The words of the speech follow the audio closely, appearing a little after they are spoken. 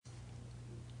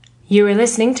You are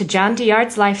listening to John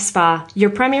Diard's Life Spa, your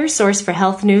premier source for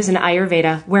health news and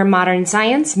Ayurveda, where modern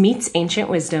science meets ancient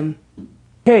wisdom.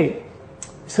 Okay,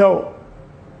 so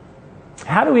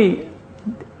how do we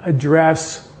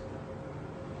address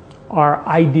our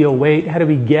ideal weight? How do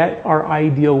we get our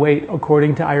ideal weight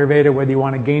according to Ayurveda? Whether you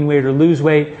want to gain weight or lose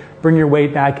weight, bring your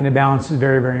weight back into balance is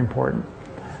very, very important.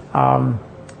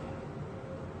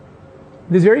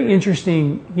 There's very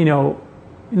interesting,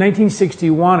 in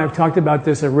 1961, I've talked about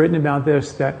this, I've written about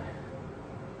this, that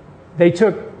they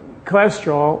took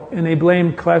cholesterol and they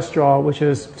blamed cholesterol, which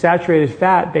is saturated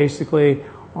fat basically,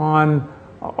 on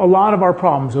a lot of our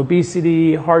problems: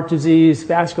 obesity, heart disease,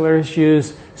 vascular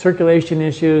issues, circulation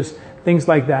issues, things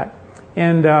like that.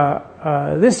 And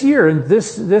this year,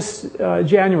 this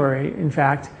January, in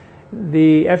fact,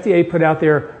 the FDA put out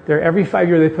every 5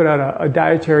 years they put out a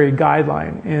dietary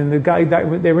guideline, and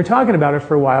they were talking about it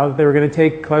for a while. They were going to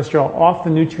take cholesterol off the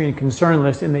nutrient concern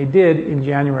list, and they did in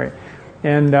January.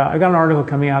 And I got an article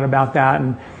coming out about that.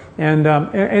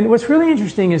 And what's really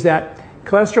interesting is that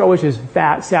cholesterol, which is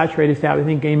fat, saturated fat, we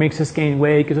think makes us gain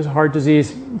weight because it's heart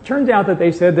disease. It turns out that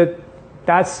they said that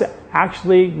that's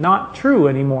actually not true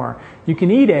anymore. You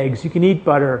can eat eggs, you can eat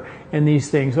butter and these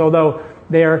things, although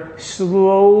they're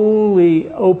slowly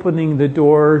opening the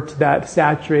door to that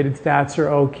saturated fats are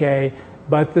okay.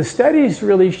 But the studies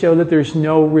really show that there's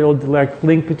no real direct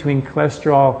link between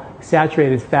cholesterol,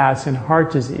 saturated fats, and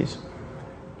heart disease.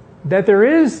 That there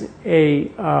is a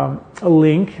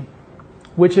link,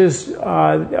 which is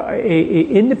an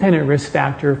independent risk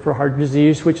factor for heart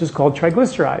disease, which is called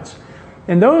triglycerides.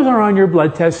 And those are on your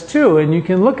blood test too, and you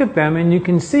can look at them and you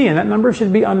can see, and that number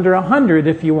should be under 100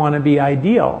 if you want to be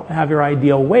ideal, have your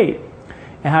ideal weight,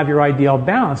 and have your ideal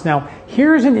balance. Now,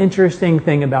 here's an interesting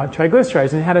thing about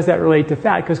triglycerides, and how does that relate to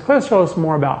fat? Because cholesterol is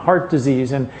more about heart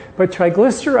disease, but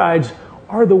triglycerides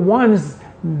are the ones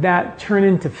that turn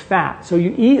into fat. So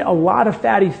you eat a lot of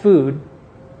fatty food,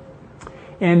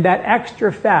 and that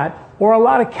extra fat, or a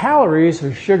lot of calories,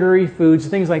 or sugary foods,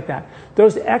 things like that,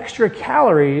 those extra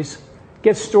calories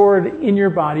get stored in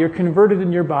your body or converted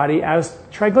in your body as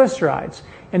triglycerides.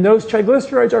 And those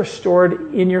triglycerides are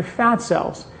stored in your fat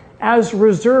cells as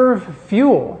reserve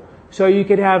fuel, so you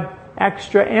could have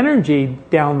extra energy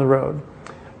down the road.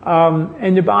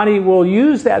 And your body will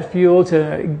use that fuel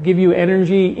to give you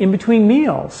energy in between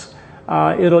meals.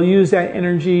 It'll use that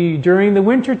energy during the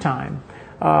winter time.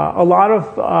 A lot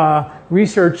of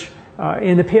research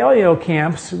in the paleo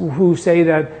camps who say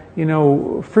that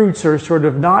fruits are sort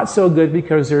of not so good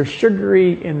because they're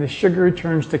sugary, and the sugar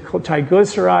turns to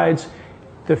triglycerides.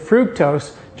 The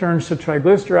fructose turns to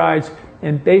triglycerides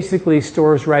and basically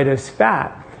stores right as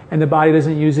fat, and the body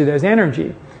doesn't use it as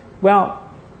energy. Well,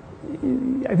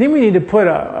 I think we need to put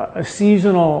a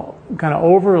seasonal kind of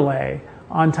overlay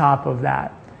on top of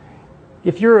that.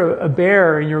 If you're a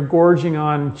bear and you're gorging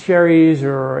on cherries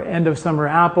or end of summer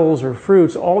apples or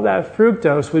fruits, all that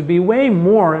fructose would be way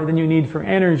more than you need for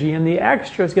energy, and the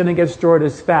extra is going to get stored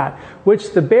as fat,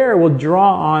 which the bear will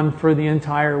draw on for the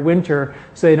entire winter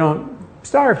so they don't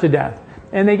starve to death.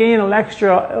 And they gain an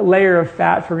extra layer of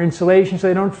fat for insulation so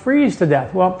they don't freeze to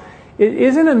death. Well, it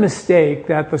isn't a mistake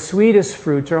that the sweetest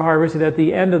fruits are harvested at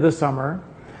the end of the summer,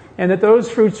 and that those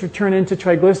fruits are turned into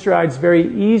triglycerides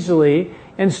very easily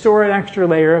and store an extra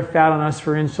layer of fat on us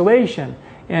for insulation,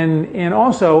 and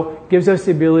also gives us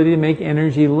the ability to make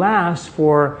energy last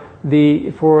for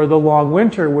the long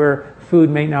winter where food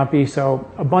may not be so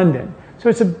abundant. So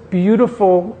it's a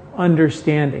beautiful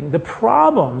understanding. The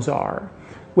problems are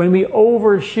when we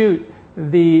overshoot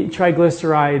the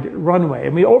triglyceride runway,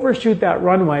 and we overshoot that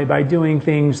runway by doing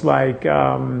things like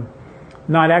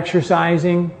not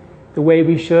exercising the way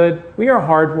we should. We are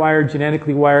hardwired,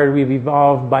 genetically wired. We've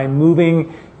evolved by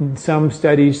moving. Some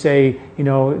studies say,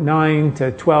 9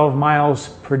 to 12 miles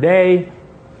per day.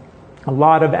 A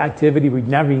lot of activity. We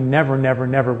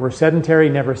never were sedentary,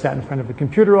 never sat in front of a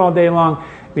computer all day long.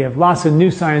 We have lots of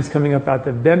new science coming up about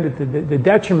the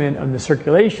detriment of the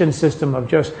circulation system of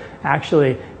just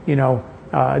actually,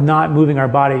 not moving our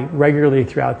body regularly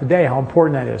throughout the day, how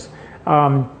important that is.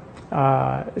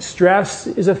 Stress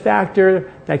is a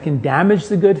factor that can damage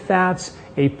the good fats.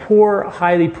 A poor,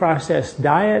 highly processed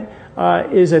diet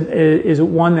is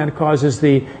one that causes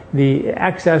the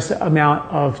excess amount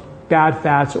of bad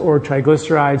fats or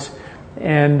triglycerides,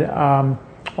 and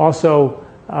also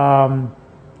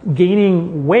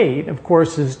gaining weight, of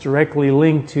course, is directly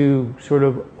linked to sort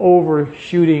of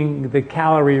overshooting the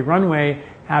calorie runway,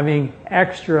 having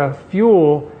extra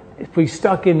fuel if we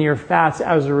stuck in your fats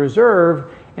as a reserve.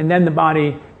 And then the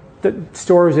body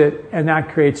stores it, and that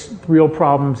creates real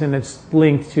problems, and it's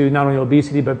linked to not only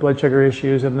obesity but blood sugar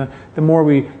issues. And the more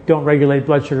we don't regulate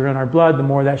blood sugar in our blood, the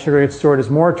more that sugar gets stored as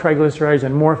more triglycerides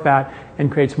and more fat,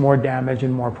 and creates more damage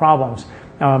and more problems.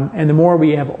 And the more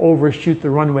we have overshoot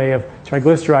the runway of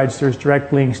triglycerides, there's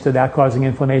direct links to that causing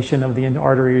inflammation of the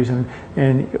arteries and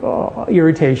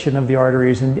irritation of the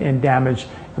arteries and damage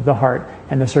of the heart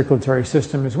and the circulatory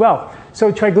system as well.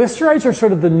 So triglycerides are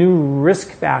sort of the new risk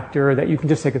factor that you can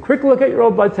just take a quick look at your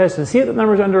old blood test and see if the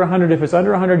number's under 100. If it's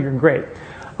under 100, you're great.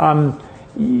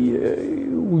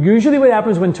 Usually what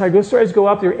happens when triglycerides go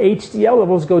up, your HDL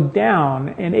levels go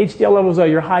down, and HDL levels are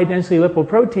your high density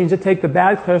lipoproteins that take the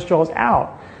bad cholesterols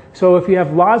out. So if you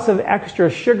have lots of extra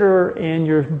sugar in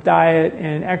your diet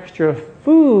and extra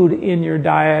food in your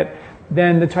diet,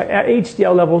 then the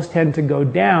HDL levels tend to go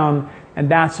down, and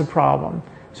that's a problem.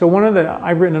 So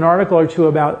I've written an article or two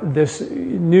about this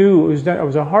it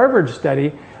was a Harvard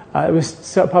study. It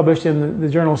was published in the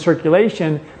journal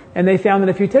Circulation. And they found that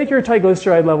if you take your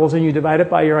triglyceride levels and you divide it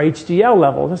by your HDL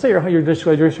levels, let's say your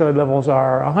triglyceride levels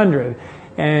are 100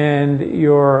 and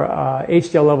your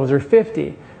HDL levels are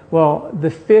 50. Well, the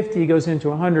 50 goes into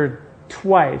 100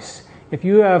 twice. If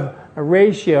you have a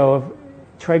ratio of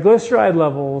triglyceride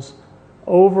levels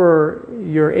over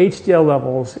your HDL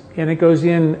levels and it goes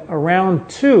in around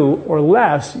 2 or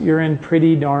less, you're in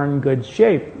pretty darn good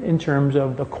shape in terms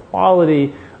of the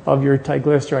quality of your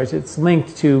triglycerides. It's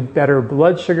linked to better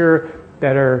blood sugar,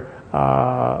 better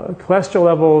cholesterol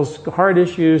levels, heart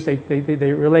issues. They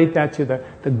relate that to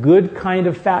the good kind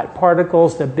of fat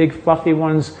particles. The big fluffy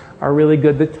ones are really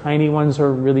good. The tiny ones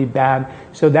are really bad.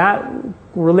 So that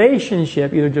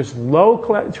relationship, either just low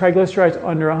triglycerides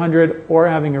under 100 or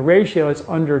having a ratio that's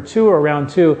under 2 or around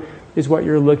 2, is what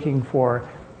you're looking for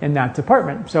in that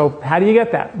department. So how do you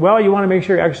get that? Well, you want to make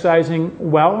sure you're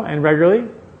exercising well and regularly.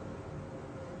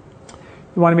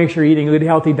 You want to make sure you're eating a good,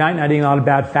 healthy diet, not eating a lot of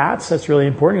bad fats. That's really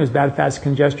important because bad fats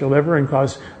congest your liver and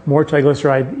cause more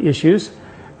triglyceride issues.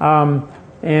 You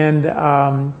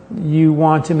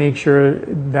want to make sure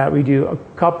that we do a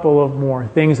couple of more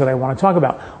things that I want to talk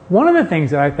about. One of the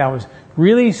things that I thought was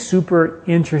really super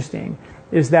interesting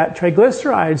is that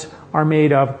triglycerides are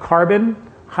made of carbon,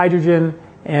 hydrogen,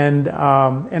 and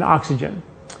oxygen.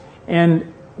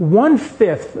 And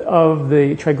 1/5 of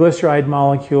the triglyceride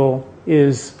molecule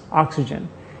is oxygen.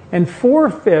 And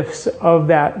 4/5 of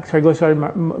that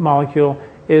triglyceride molecule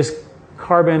is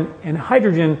carbon and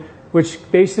hydrogen, which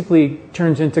basically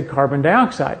turns into carbon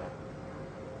dioxide.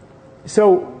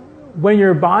 So when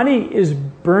your body is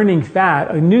burning fat,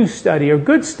 a new study, a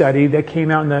good study that came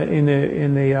out in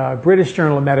the British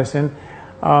Journal of Medicine,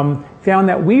 found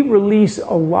that we release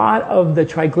a lot of the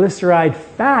triglyceride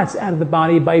fats out of the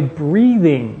body by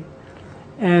breathing,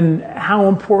 and how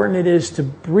important it is to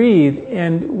breathe.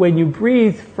 And when you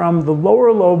breathe from the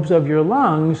lower lobes of your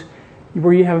lungs,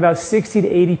 where you have about 60 to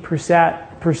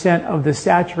 80% of the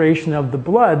saturation of the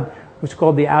blood, which is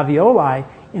called the alveoli,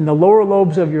 in the lower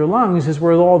lobes of your lungs is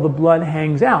where all the blood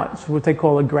hangs out. It's what they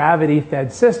call a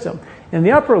gravity-fed system. In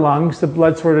the upper lungs, the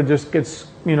blood sort of just gets,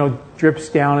 drips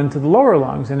down into the lower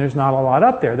lungs, and there's not a lot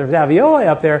up there. There's alveoli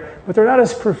up there, but they're not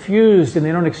as perfused, and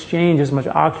they don't exchange as much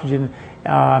oxygen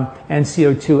and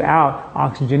CO2 out,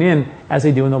 oxygen in, as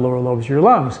they do in the lower lobes of your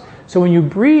lungs. So when you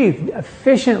breathe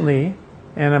efficiently,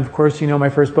 and of course, my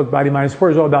first book, Body, Mind, and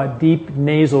Sport, is all about deep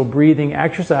nasal breathing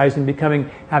exercise and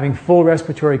having full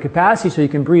respiratory capacity so you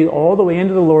can breathe all the way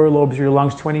into the lower lobes of your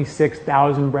lungs,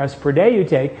 26,000 breaths per day you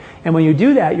take. And when you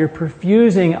do that, you're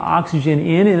perfusing oxygen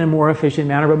in a more efficient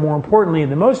manner, but more importantly,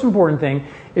 and the most important thing,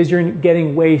 is you're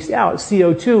getting waste out.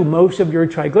 CO2, most of your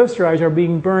triglycerides are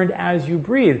being burned as you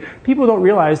breathe. People don't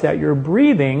realize that your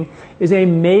breathing is a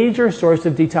major source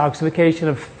of detoxification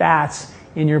of fats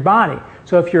in your body.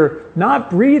 So if you're not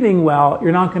breathing well,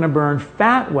 you're not going to burn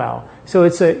fat well. So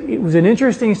it was an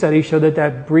interesting study, showed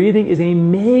that breathing is a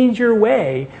major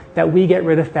way that we get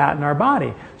rid of fat in our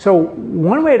body. So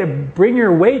one way to bring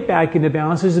your weight back into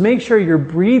balance is to make sure you're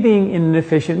breathing in an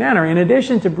efficient manner. In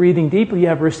addition to breathing deeply, you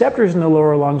have receptors in the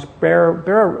lower lungs,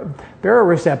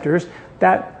 baroreceptors,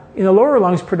 that in the lower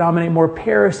lungs predominate more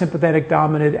parasympathetic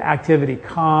dominant activity,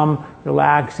 calm,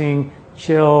 relaxing,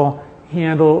 chill,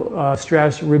 handle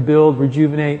stress, rebuild,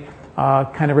 rejuvenate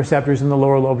kind of receptors in the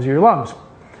lower lobes of your lungs.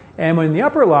 And when the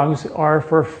upper lungs are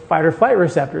for fight or flight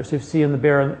receptors. If you see in the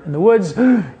bear in the woods,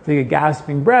 take a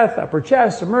gasping breath, upper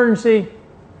chest, emergency,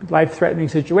 life-threatening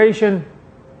situation.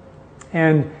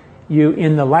 And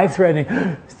in the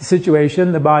life-threatening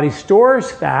situation, the body stores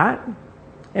fat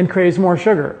and craves more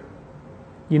sugar.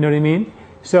 You know what I mean?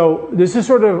 So this is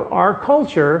sort of our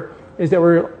culture, is that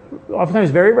we're oftentimes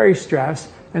very, very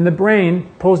stressed. And the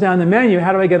brain pulls down the menu,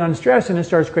 how do I get unstressed? And it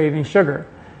starts craving sugar.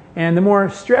 And the more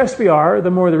stressed we are,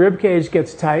 the more the rib cage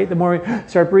gets tight, the more we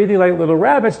start breathing like little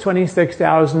rabbits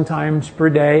 26,000 times per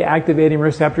day, activating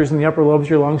receptors in the upper lobes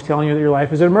of your lungs, telling you that your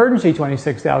life is an emergency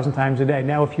 26,000 times a day.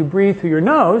 Now, if you breathe through your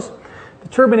nose, the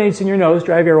turbinates in your nose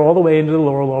drive air all the way into the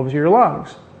lower lobes of your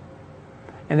lungs.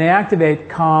 And they activate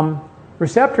calm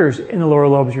receptors in the lower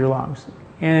lobes of your lungs.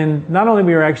 And not only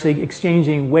we are actually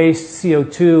exchanging waste,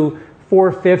 CO2,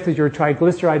 4/5 of your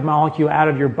triglyceride molecule out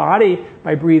of your body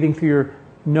by breathing through your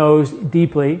nose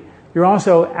deeply. You're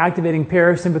also activating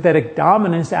parasympathetic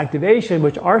dominance activation,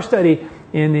 which our study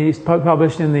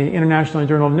published in the International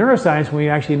Journal of Neuroscience, when we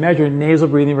actually measured nasal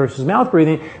breathing versus mouth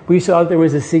breathing, we saw that there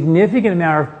was a significant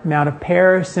amount of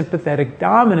parasympathetic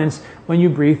dominance when you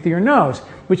breathe through your nose,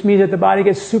 which means that the body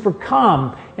gets super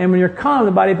calm. And when you're calm,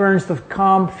 the body burns the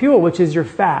calm fuel, which is your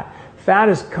fat. Fat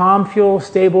is calm fuel,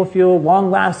 stable fuel,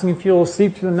 long-lasting fuel,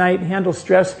 sleep through the night, handle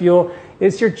stress fuel.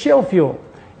 It's your chill fuel.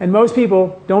 And most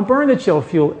people don't burn the chill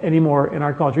fuel anymore in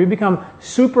our culture. We've become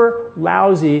super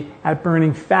lousy at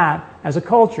burning fat as a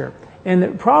culture. And the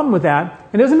problem with that,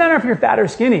 it doesn't matter if you're fat or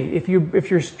skinny.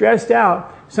 If you're stressed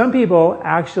out, some people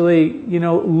actually,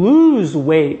 lose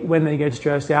weight when they get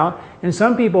stressed out. And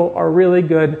some people are really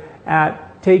good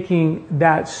at taking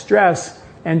that stress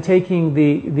and taking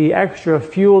the extra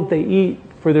fuel that they eat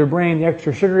for their brain, the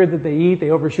extra sugar that they eat, they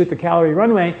overshoot the calorie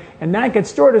runway, and that gets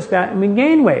stored as fat and we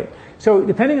gain weight. So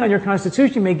depending on your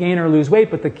constitution, you may gain or lose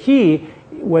weight, but the key,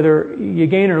 whether you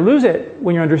gain or lose it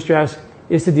when you're under stress,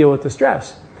 is to deal with the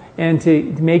stress and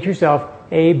to make yourself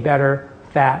a better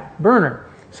fat burner.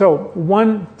 So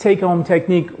one take-home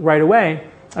technique right away,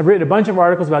 I've written a bunch of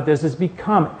articles about this, is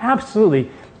become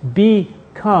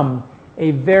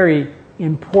a very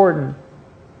important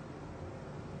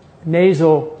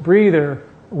nasal breather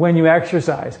when you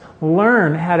exercise.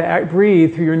 Learn how to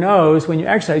breathe through your nose when you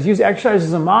exercise. Use exercise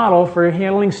as a model for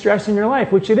handling stress in your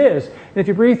life, which it is. And if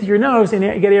you breathe through your nose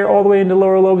and get air all the way into the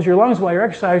lower lobes of your lungs while you're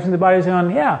exercising, the body's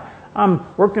going, yeah, I'm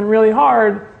working really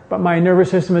hard, but my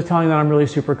nervous system is telling me that I'm really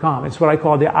super calm. It's what I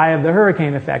call the eye of the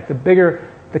hurricane effect. The bigger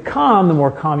the calm, the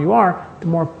more calm you are, the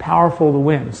more powerful the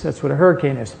winds. That's what a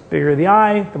hurricane is. The bigger the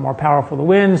eye, the more powerful the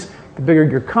winds. The bigger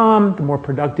you're calm, the more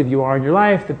productive you are in your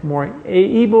life, the more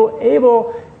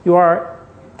able you are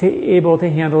able to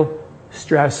handle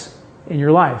stress in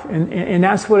your life. And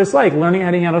that's what it's like, learning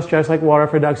how to handle stress like water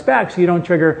for a duck's back, so you don't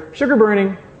trigger sugar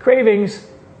burning, cravings,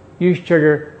 you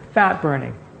trigger fat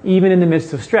burning, even in the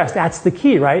midst of stress. That's the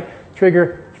key, right?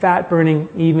 Trigger fat burning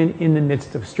even in the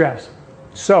midst of stress.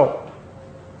 So,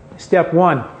 step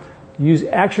one, use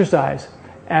exercise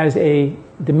as a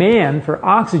demand for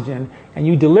oxygen, and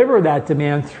you deliver that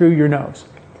demand through your nose.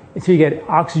 And so you get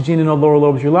oxygen in the lower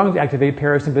lobes of your lungs, activate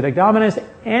parasympathetic dominance,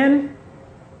 and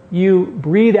you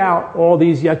breathe out all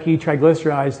these yucky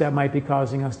triglycerides that might be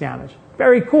causing us damage.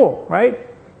 Very cool, right?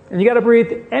 And you got to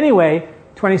breathe anyway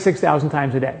 26,000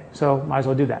 times a day. So might as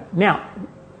well do that. Now,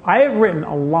 I have written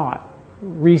a lot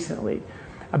recently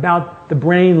about the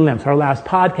brain lymphs. Our last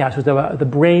podcast was about the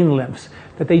brain lymphs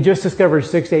that they just discovered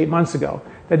 6 to 8 months ago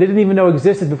that they didn't even know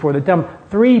existed before. They dump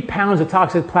 3 pounds of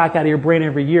toxic plaque out of your brain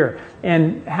every year,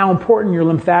 and how important your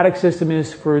lymphatic system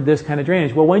is for this kind of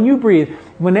drainage. Well, when you breathe,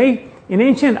 in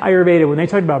ancient Ayurveda, when they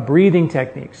talked about breathing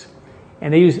techniques,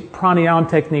 and they use pranayama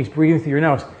techniques, breathing through your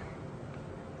nose,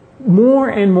 more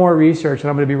and more research, and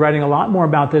I'm going to be writing a lot more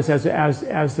about this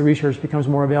as the research becomes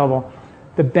more available,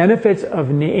 the benefits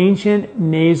of ancient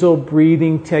nasal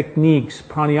breathing techniques,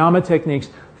 pranayama techniques,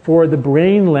 for the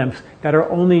brain lymphs that are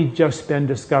only just been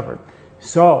discovered.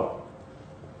 So,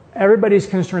 everybody's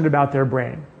concerned about their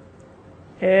brain.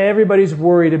 Everybody's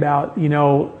worried about,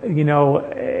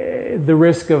 the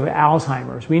risk of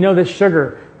Alzheimer's. We know that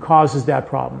sugar causes that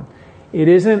problem. It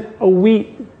isn't a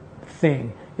wheat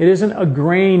thing. It isn't a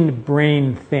grain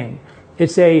brain thing.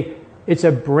 It's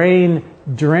a brain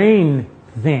drain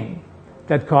thing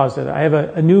that caused it. I have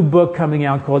a new book coming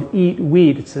out called Eat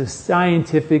Wheat. It's a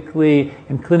scientifically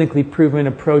and clinically proven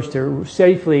approach to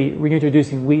safely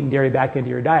reintroducing wheat and dairy back into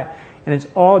your diet. And it's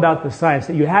all about the science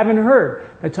that you haven't heard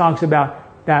that talks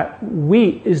about that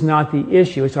wheat is not the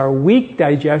issue. It's our weak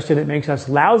digestion that makes us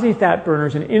lousy fat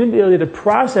burners and inability to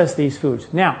process these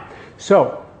foods. Now,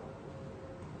 so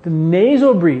the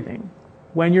nasal breathing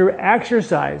when you're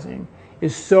exercising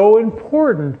is so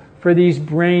important for these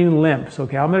brain lymphs.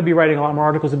 Okay, I'm going to be writing a lot more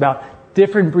articles about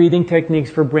different breathing techniques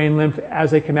for brain lymph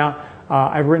as they come out.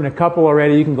 I've written a couple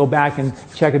already. You can go back and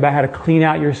check about how to clean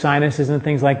out your sinuses and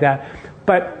things like that.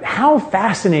 But how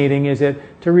fascinating is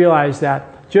it to realize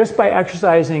that just by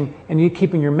exercising and you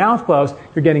keeping your mouth closed,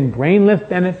 you're getting brain lift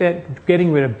benefit,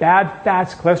 getting rid of bad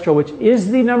fats, cholesterol, which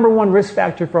is the number one risk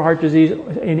factor for heart disease,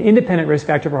 an independent risk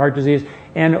factor for heart disease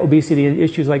and obesity and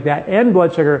issues like that, and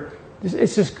blood sugar.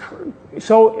 It's just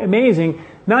so amazing.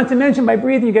 Not to mention, by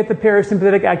breathing, you get the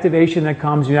parasympathetic activation that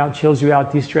calms you out, chills you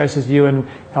out, de-stresses you, and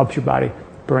helps your body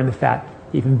burn the fat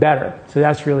even better. So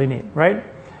that's really neat, right?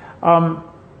 I'm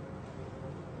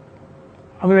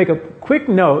going to make a quick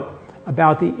note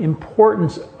about the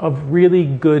importance of really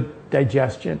good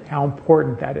digestion, how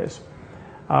important that is.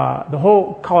 The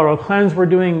whole Colorado Cleanse we're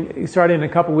doing, starting in a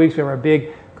couple weeks, we have our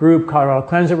big group, Colorado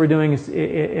Cleanse, that we're doing,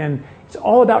 and it's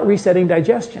all about resetting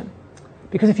digestion.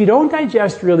 Because if you don't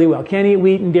digest really well, can't eat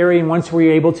wheat and dairy, and once we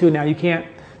were able to, now you can't,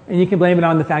 and you can blame it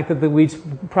on the fact that the wheat's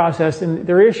processed, and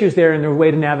there are issues there, and there's a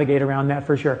way to navigate around that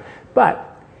for sure. But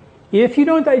if you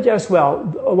don't digest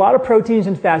well, a lot of proteins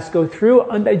and fats go through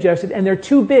undigested, and they're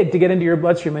too big to get into your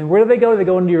bloodstream. And where do they go? They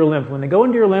go into your lymph. When they go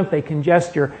into your lymph, they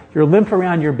congest your lymph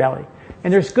around your belly.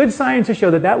 And there's good science to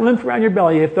show that that lymph around your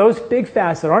belly, if those big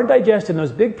fats that aren't digested,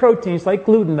 those big proteins like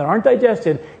gluten that aren't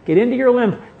digested, get into your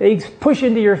lymph, they push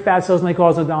into your fat cells and they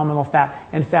cause abdominal fat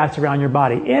and fats around your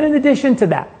body. And in addition to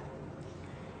that,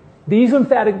 these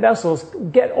lymphatic vessels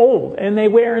get old and they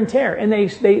wear and tear, and they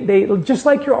just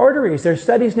like your arteries. There's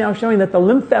studies now showing that the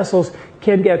lymph vessels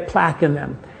can get plaque in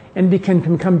them and can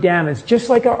become damaged, just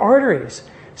like our arteries.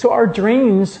 So our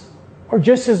drains are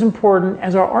just as important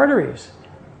as our arteries.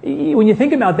 When you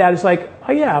think about that, it's like,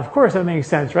 oh yeah, of course that makes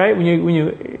sense, right? When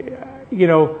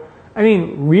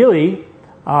really,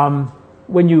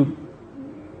 when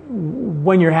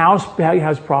your house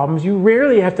has problems, you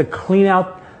rarely have to clean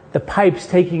out the pipes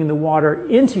taking the water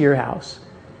into your house,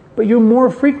 but you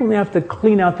more frequently have to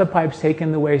clean out the pipes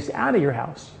taking the waste out of your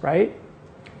house, right?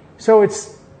 So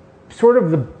it's sort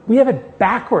of we have it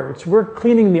backwards. We're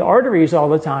cleaning the arteries all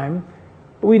the time,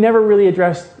 but we never really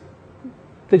address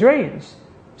the drains.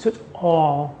 So it's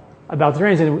all about the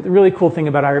drains. And the really cool thing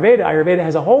about Ayurveda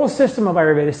has a whole system of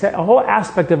Ayurveda, a whole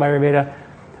aspect of Ayurveda,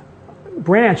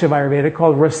 branch of Ayurveda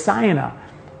called Rasayana,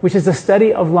 which is the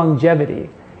study of longevity.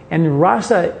 And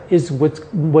rasa is what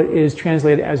is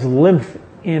translated as lymph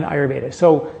in Ayurveda.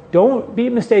 So don't be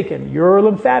mistaken. Your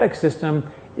lymphatic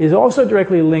system is also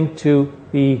directly linked to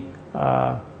the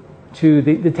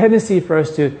tendency for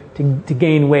us to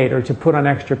gain weight or to put on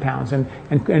extra pounds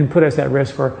and put us at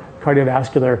risk for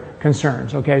cardiovascular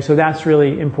concerns. Okay, so that's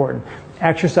really important.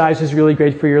 Exercise is really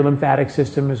great for your lymphatic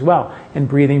system as well, and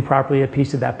breathing properly a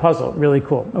piece of that puzzle. Really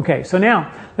cool. Okay, so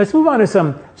now let's move on to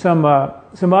some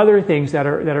other things that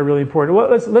are really important. Well,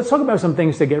 let's talk about some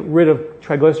things to get rid of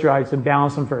triglycerides and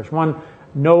balance them first. One,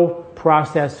 no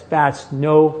processed fats,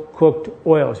 no cooked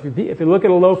oils. If you look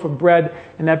at a loaf of bread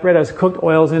and that bread has cooked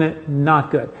oils in it, not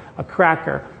good. A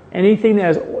cracker, anything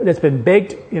that's been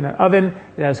baked in an oven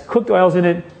that has cooked oils in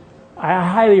it, I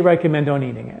highly recommend don't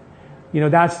eating it.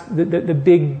 That's the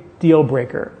big deal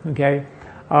breaker, okay?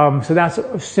 So that's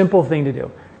a simple thing to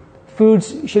do.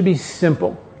 Foods should be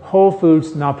simple. Whole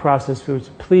foods, not processed foods.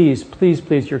 Please, please,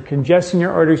 please. You're congesting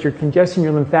your arteries, you're congesting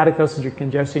your lymphatic vessels, you're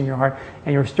congesting your heart,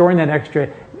 and you're storing that extra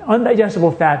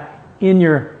undigestible fat in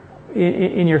your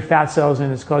fat cells,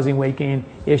 and it's causing weight gain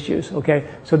issues, okay?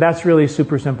 So that's really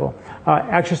super simple.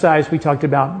 Exercise, we talked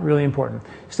about, really important.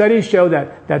 Studies show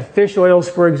that fish oils,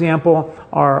 for example,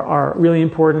 are really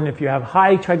important. If you have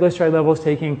high triglyceride levels,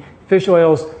 taking fish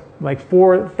oils, like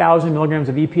 4,000 milligrams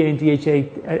of EPA and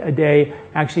DHA a day,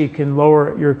 actually can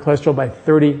lower your cholesterol by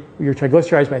your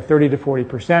triglycerides by 30 to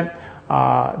 40%.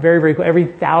 Very, very cool. Every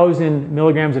 1,000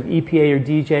 milligrams of EPA or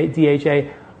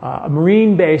DHA,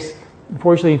 marine-based,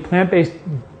 unfortunately, plant-based,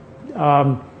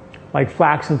 like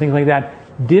flax and things like that,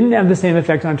 didn't have the same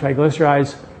effect on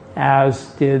triglycerides as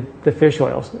did the fish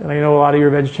oils. And I know a lot of you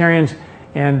are vegetarians,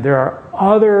 and there are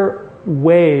other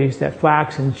ways that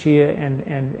flax and chia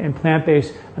and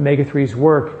plant-based omega-3s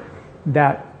work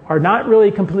that are not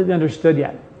really completely understood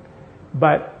yet.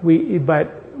 But we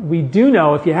do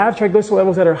know, if you have triglyceride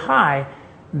levels that are high,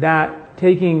 that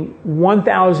taking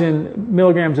 1,000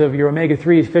 milligrams of your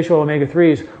omega-3s, fish oil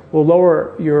omega-3s, will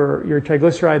lower your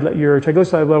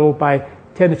triglyceride level by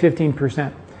 10 to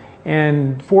 15%.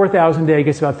 And 4,000 a day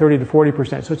gets about 30 to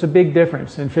 40%. So it's a big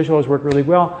difference. And fish oils work really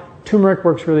well. Turmeric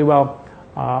works really well.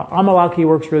 Amalaki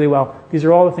works really well. These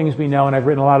are all the things we know, and I've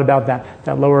written a lot about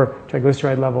that lower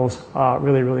triglyceride levels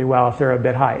really, really well if they're a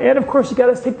bit high. And of course, you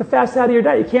got to take the fats out of your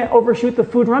diet. You can't overshoot the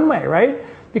food runway, right?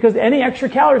 Because any extra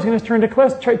calories is going to turn to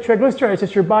triglycerides.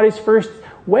 It's your body's first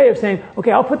way of saying,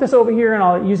 okay, I'll put this over here and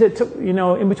I'll use it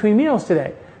in between meals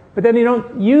today. But then you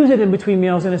don't use it in between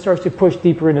meals, and it starts to push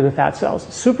deeper into the fat cells.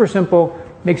 Super simple,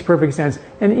 makes perfect sense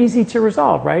and easy to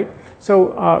resolve, right?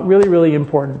 So really, really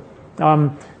important. You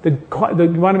want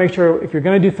to make sure if you're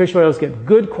going to do fish oils, get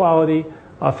good quality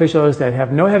fish oils that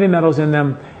have no heavy metals in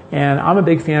them. And I'm a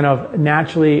big fan of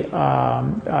naturally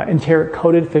enteric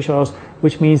coated fish oils,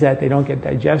 which means that they don't get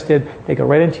digested. They go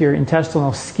right into your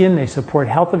intestinal skin. They support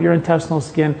health of your intestinal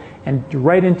skin and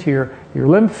right into your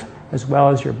lymph as well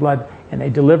as your blood. And they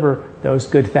deliver those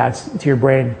good fats to your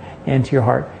brain and to your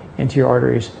heart and to your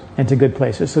arteries and to good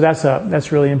places. So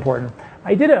that's really important.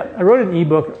 I wrote an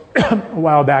ebook a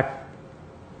while back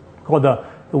called the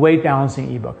Weight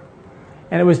Balancing ebook.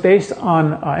 And it was based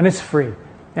on, and it's free.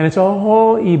 And it's a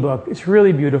whole ebook. It's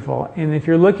really beautiful. And if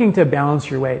you're looking to balance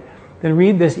your weight, then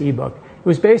read this ebook. It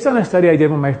was based on a study I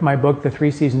did when my book, The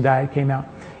 3-Season Diet, came out.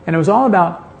 And it was all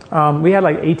about, we had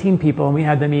like 18 people and we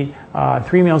had them eat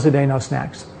 3 meals a day, no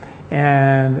snacks.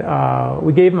 And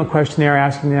we gave them a questionnaire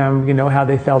asking them, how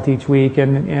they felt each week.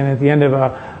 And at the end of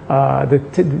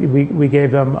we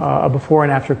gave them a before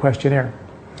and after questionnaire.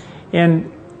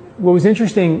 And what was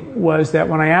interesting was that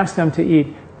when I asked them to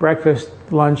eat breakfast,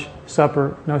 lunch,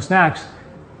 supper, no snacks,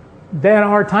 they had a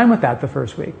hard time with that the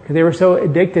first week because they were so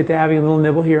addicted to having a little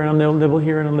nibble here and a little nibble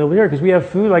here and a little here because we have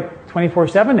food like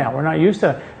 24/7 now. We're not used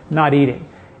to not eating.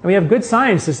 And we have good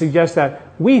science to suggest that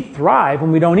we thrive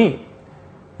when we don't eat.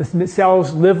 The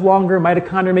cells live longer,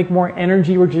 mitochondria make more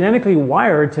energy. We're genetically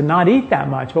wired to not eat that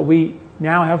much, but we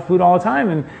now have food all the time,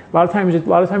 and a lot of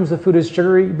times the food is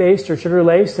sugar based or sugar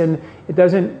laced, and it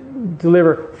doesn't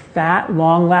deliver fat,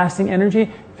 long-lasting energy. It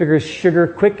figures sugar,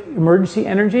 quick emergency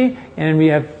energy, and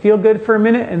we feel good for a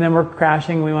minute, and then we're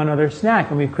crashing. We want another snack,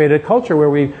 and we've created a culture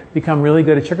where we become really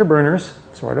good at sugar burners,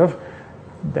 sort of,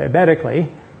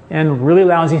 diabetically, and really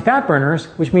lousy fat burners,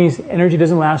 which means energy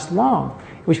doesn't last long.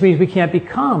 Which means we can't be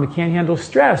calm, we can't handle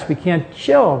stress, we can't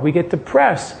chill, we get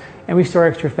depressed, and we store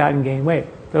extra fat and gain weight.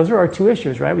 Those are our two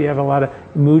issues, right? We have a lot of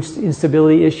mood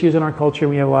instability issues in our culture.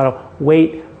 We have a lot of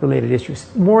weight-related issues.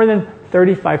 More than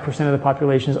 35% of the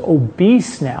population is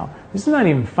obese now. This is not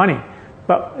even funny,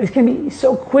 but it can be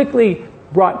so quickly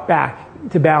brought back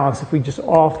to balance if we just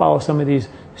all follow some of these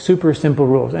super simple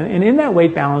rules. And in that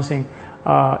weight balancing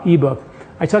ebook,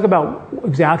 I talk about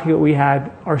exactly what we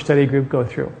had our study group go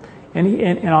through.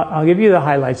 And I'll give you the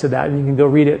highlights of that, and you can go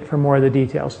read it for more of the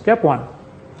details. Step 1,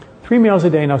 3 meals a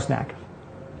day, no snack.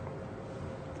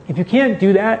 If you can't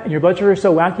do that, and your blood sugar is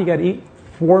so wacky, you got to eat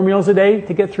 4 meals a day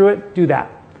to get through it, do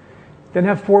that. Then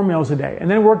have 4 meals a day,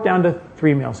 and then work down to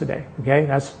 3 meals a day. Okay,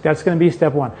 that's going to be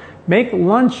step 1. Make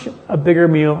lunch a bigger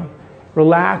meal.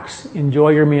 Relax,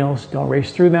 enjoy your meals. Don't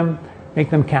race through them. Make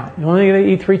them count. You're only going to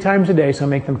eat 3 times a day, so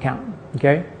make them count.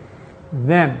 Okay.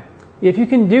 Then, if you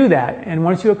can do that, and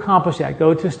once you accomplish that,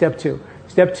 go to step 2.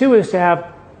 Step 2 is to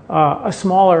have a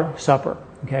smaller supper.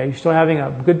 Okay, you're still having a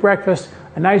good breakfast,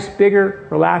 a nice, bigger,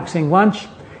 relaxing lunch,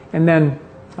 and then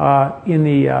in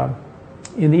the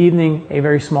evening, a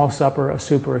very small supper, a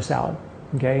soup or a salad.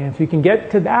 Okay, and if you can get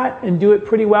to that and do it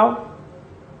pretty well,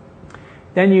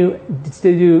 then you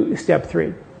do step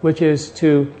 3, which is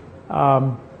to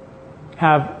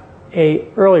have a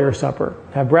earlier supper,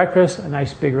 have breakfast, a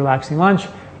nice, big, relaxing lunch,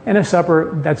 and a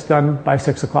supper that's done by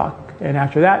 6 o'clock. And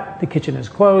after that, the kitchen is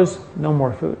closed, no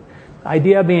more food. The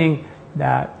idea being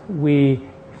that we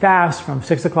fast from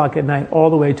 6 o'clock at night all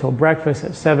the way till breakfast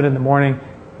at 7 in the morning,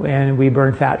 and we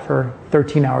burn fat for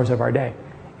 13 hours of our day.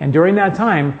 And during that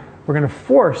time, we're going to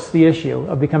force the issue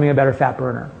of becoming a better fat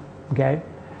burner. Okay?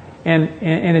 And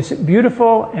it's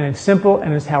beautiful, and it's simple,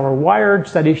 and it's how we're wired.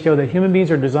 Studies show that human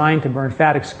beings are designed to burn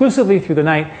fat exclusively through the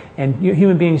night, and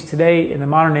human beings today in the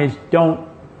modern age don't,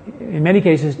 in many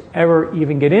cases, ever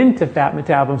even get into fat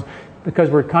metabolism because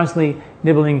we're constantly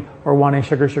nibbling or wanting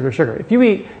sugar, sugar, sugar. If you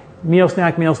eat meal,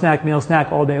 snack, meal, snack, meal,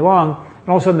 snack all day long, and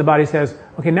all of a sudden the body says,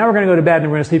 okay, now we're going to go to bed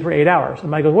and we're going to sleep for 8 hours. And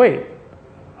the body goes, wait,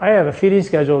 I have a feeding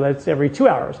schedule that's every 2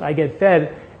 hours. I get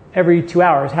fed every 2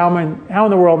 hours. How in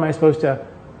the world am I supposed to,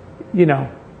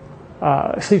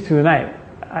 sleep through the night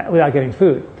without getting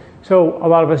food? So a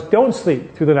lot of us don't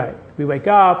sleep through the night. We wake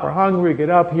up, we're hungry, we get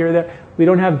up here, there. We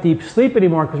don't have deep sleep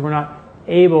anymore because we're not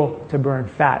able to burn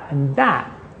fat. And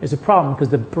that is a problem because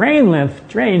the brain lymph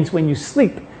drains when you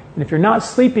sleep. And if you're not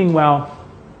sleeping well,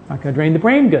 it's not going to drain the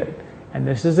brain good. And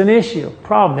this is an issue,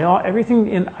 problem. Everything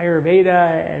in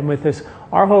Ayurveda and with this,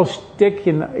 our whole shtick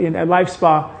in Life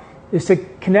Spa is to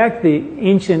connect the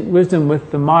ancient wisdom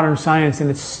with the modern science. And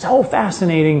it's so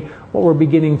fascinating what we're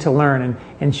beginning to learn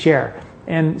and share.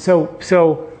 And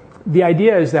so the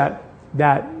idea is that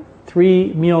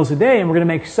 3 meals a day, and we're going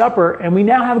to make supper, and we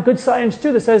now have good science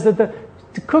too that says that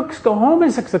the cooks go home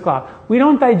at 6 o'clock. We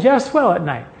don't digest well at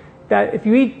night. That if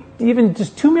you eat even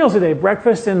just 2 meals a day,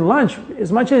 breakfast and lunch,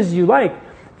 as much as you like,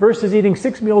 versus eating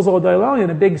 6 meals all day long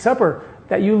and a big supper,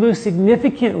 that you lose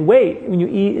significant weight when you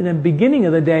eat in the beginning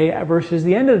of the day versus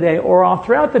the end of the day or all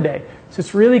throughout the day. So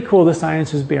it's really cool the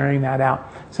science is bearing that out,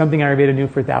 something Ayurveda knew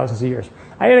for thousands of years.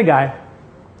 I had a guy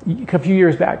a few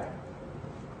years back.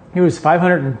 He was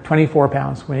 524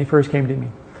 pounds when he first came to me.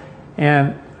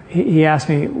 And he asked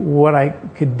me what I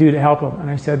could do to help him.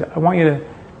 And I said, I want you to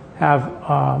have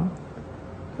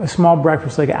a small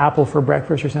breakfast, like an apple for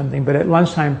breakfast or something. But at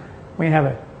lunchtime, I want you to have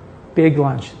a big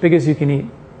lunch, as big as you can eat.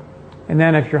 And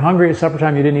then if you're hungry at supper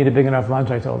time, you didn't eat a big enough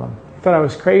lunch, I told him. He thought I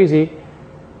was crazy. He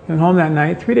went home that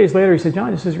night. 3 days later, he said,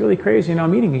 John, this is really crazy.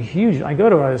 I'm eating a huge, I go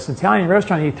to this Italian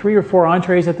restaurant, I eat 3 or 4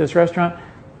 entrees at this restaurant,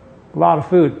 a lot of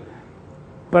food.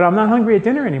 But I'm not hungry at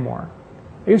dinner anymore.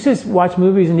 I used to just watch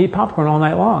movies and eat popcorn all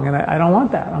night long, and I don't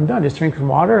want that. I'm done. Just drink some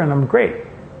water, and I'm great.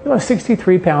 He lost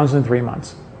 63 pounds in 3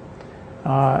 months.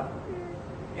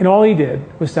 And all he did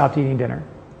was stop eating dinner.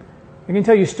 I can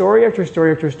tell you story after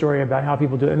story after story about how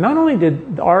people do it. And not only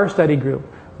did our study group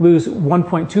lose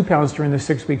 1.2 pounds during the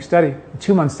 6-week study,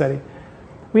 2-month study,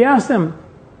 we asked them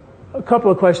a couple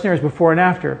of questionnaires before and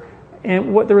after.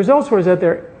 And what the results were is that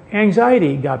their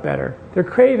anxiety got better, their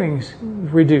cravings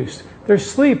reduced, their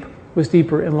sleep was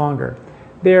deeper and longer,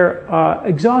 their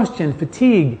exhaustion,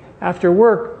 fatigue after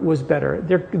work was better,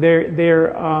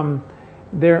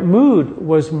 their mood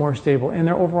was more stable, and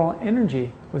their overall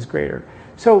energy was greater.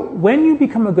 So when you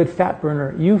become a good fat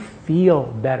burner, you feel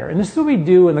better. And this is what we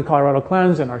do in the Colorado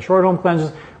Cleanse and our short home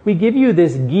cleanses. We give you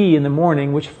this ghee in the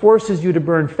morning, which forces you to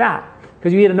burn fat,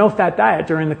 because you eat a no-fat diet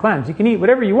during the cleanse. You can eat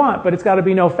whatever you want, but it's got to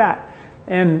be no fat.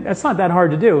 And that's not that hard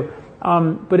to do.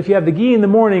 But if you have the ghee in the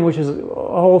morning, which is a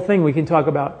whole thing we can talk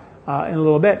about in a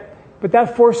little bit, but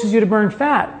that forces you to burn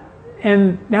fat.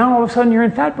 And now all of a sudden you're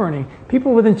in fat burning.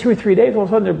 People within 2 or 3 days, all of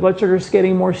a sudden their blood sugar is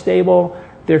getting more stable.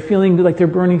 They're feeling like they're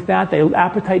burning fat. Their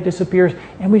appetite disappears.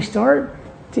 And we start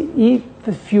to eat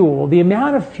the fuel, the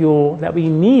amount of fuel that we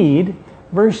need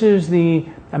versus the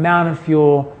amount of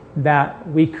fuel that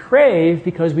we crave,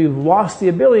 because we've lost the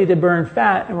ability to burn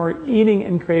fat and we're eating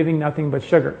and craving nothing but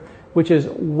sugar, which is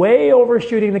way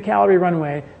overshooting the calorie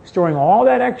runway, storing all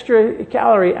that extra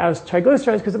calorie as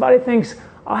triglycerides, because the body thinks,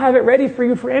 I'll have it ready for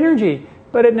you for energy,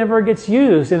 but it never gets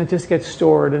used, and it just gets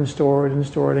stored and stored and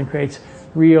stored and creates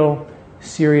real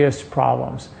serious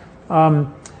problems. That's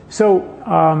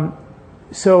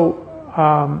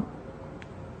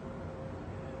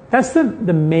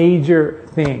the major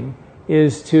thing,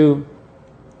 is to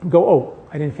go,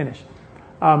 I didn't finish.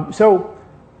 So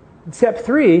step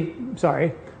three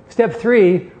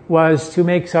was to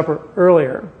make supper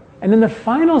earlier. And then the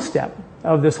final step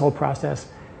of this whole process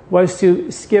was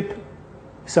to skip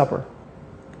supper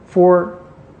for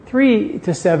 3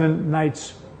 to 7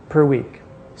 nights per week.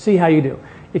 See how you do.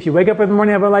 If you wake up in the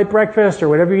morning, have a light breakfast or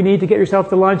whatever you need to get yourself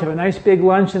to lunch, have a nice big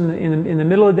lunch in the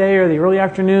middle of the day or the early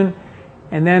afternoon,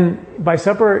 and then by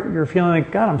supper, you're feeling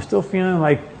like, God, I'm still feeling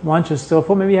like lunch is still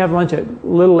full. Maybe you have lunch a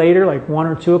little later, like 1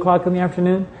 or 2 o'clock in the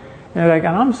afternoon. And you're like,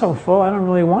 I'm so full, I don't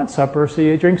really want supper. So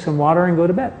you drink some water and go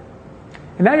to bed.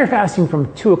 And now you're fasting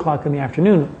from 2 o'clock in the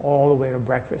afternoon all the way to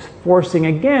breakfast, forcing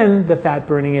again the fat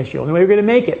burning issue. The only way you're going to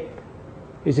make it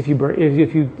is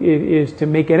is to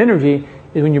make it energy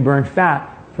is when you burn fat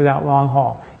for that long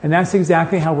haul. And that's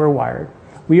exactly how we're wired.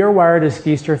 We are wired as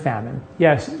feast or famine.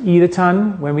 Yes, eat a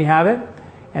ton when we have it,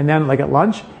 and then like at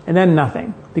lunch, and then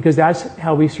nothing, because that's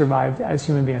how we survived as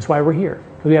human beings. That's why we're here,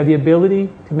 because we have the ability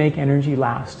to make energy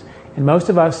last. And most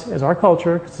of us, as our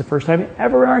culture, it's the first time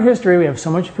ever in our history, we have so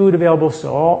much food available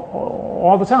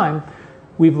all the time,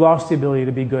 we've lost the ability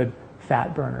to be good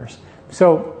fat burners.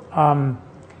 So,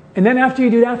 and then after you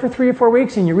do that for 3 or 4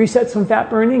 weeks and you reset some fat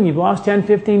burning, you've lost 10,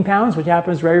 15 pounds, which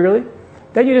happens regularly,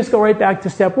 then you just go right back to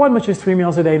step 1, which is 3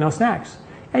 meals a day, no snacks.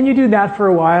 And you do that for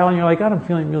a while and you're like, God, I'm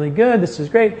feeling really good, this is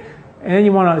great. And then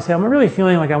you want to say, I'm really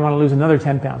feeling like I want to lose another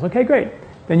 10 pounds. Okay, great.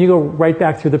 Then you go right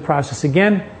back through the process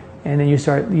again, and then you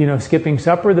start, skipping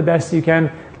supper the best you can.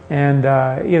 And,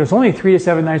 it's only 3 to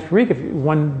 7 nights per week. If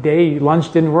one day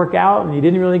lunch didn't work out and you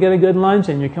didn't really get a good lunch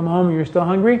and you come home and you're still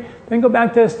hungry, then go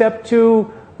back to step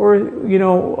 2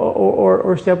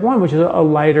 or step 1, which is a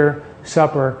lighter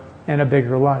supper and a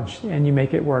bigger lunch, and you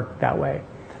make it work that way.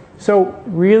 So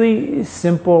really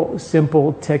simple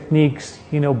techniques,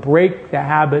 break the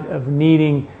habit of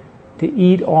needing to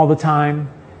eat all the time,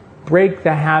 break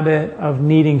the habit of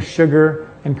needing sugar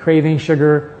and craving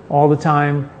sugar all the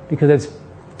time because it's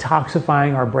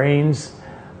toxifying our brains.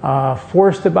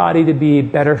 Force the body to be a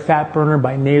better fat burner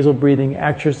by nasal breathing,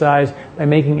 exercise, by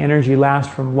making energy last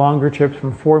from longer trips,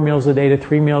 from 4 meals a day to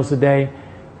 3 meals a day,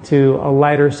 to a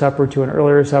lighter supper, to an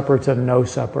earlier supper, to no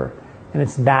supper. And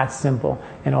it's that simple.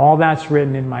 And all that's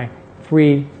written in my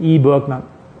free ebook. Not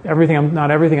everything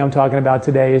I'm talking about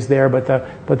today is there, but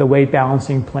the weight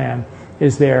balancing plan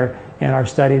is there, and our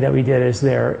study that we did is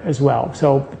there as well.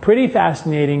 So pretty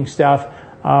fascinating stuff.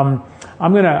 I'm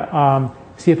going to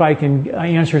see if I can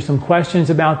answer some questions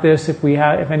about this. If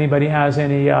anybody has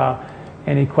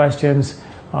any questions.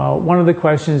 One of the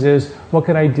questions is, what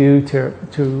can I do to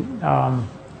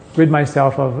rid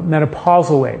myself of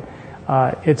menopausal weight?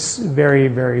 It's very,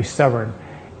 very stubborn.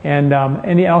 And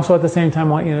also at the same time, I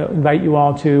want to invite you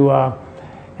all to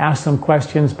ask some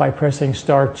questions by pressing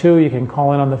 *2. You can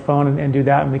call in on the phone and do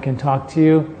that, and we can talk to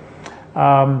you.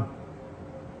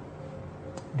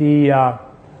 The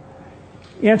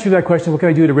answer to that question, what can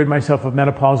I do to rid myself of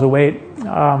menopausal weight?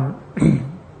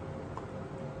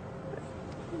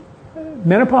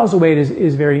 Menopausal weight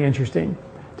is very interesting.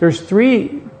 There's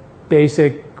 3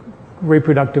 basic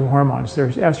reproductive hormones.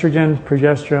 There's estrogen,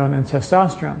 progesterone, and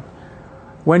testosterone.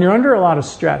 When you're under a lot of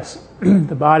stress,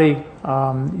 the body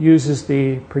uses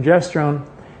the progesterone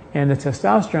and the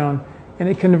testosterone, and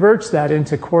it converts that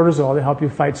into cortisol to help you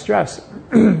fight stress.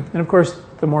 And of course,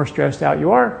 the more stressed out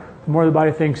you are, the more the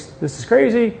body thinks, this is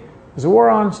crazy, there's a war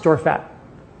on, store fat.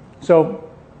 So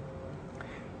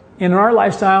in our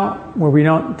lifestyle, where we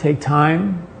don't take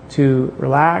time to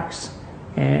relax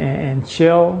and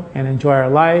chill and enjoy our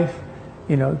life,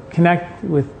 connect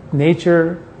with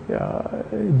nature,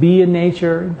 be in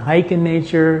nature, hike in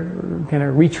nature, kind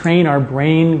of retrain our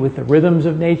brain with the rhythms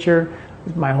of nature.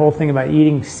 My whole thing about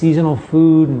eating seasonal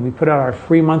food, and we put out our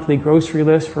free monthly grocery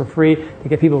list for free to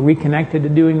get people reconnected to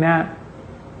doing that.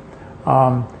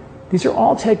 These are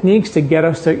all techniques to get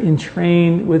us to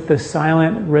entrain with the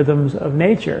silent rhythms of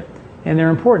nature. And they're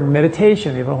important.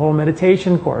 Meditation, we have a whole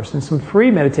meditation course and some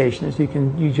free meditations you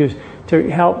can use to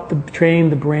help train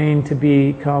the brain to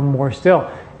become more still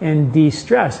and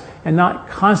de-stress and not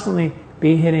constantly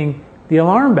be hitting the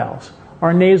alarm bells.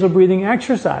 Our nasal breathing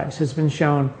exercise has been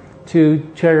shown to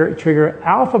trigger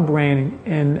alpha brain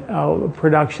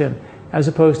production as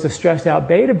opposed to stressed out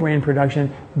beta brain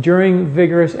production during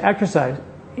vigorous exercise,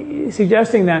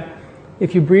 suggesting that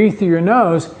if you breathe through your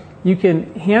nose, you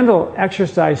can handle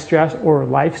exercise stress or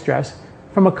life stress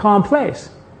from a calm place.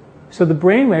 So the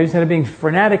brain waves, instead of being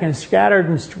frenetic and scattered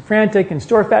and frantic and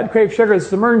store fat and crave sugar,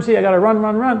 it's an emergency, I gotta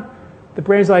run. The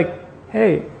brain's like,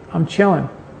 hey, I'm chilling.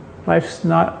 Life's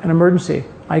not an emergency.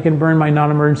 I can burn my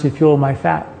non-emergency fuel, my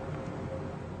fat.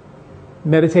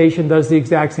 Meditation does the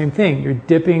exact same thing. You're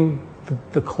dipping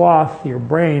the cloth, your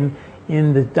brain,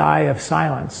 in the dye of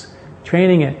silence,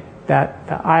 training it that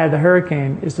the eye of the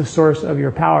hurricane is the source of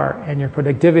your power and your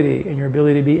productivity and your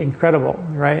ability to be incredible,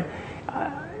 right?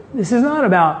 This is not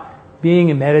about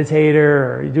being a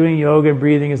meditator or doing yoga and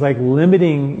breathing is like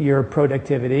limiting your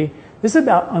productivity. This is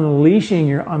about unleashing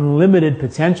your unlimited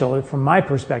potential from my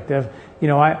perspective.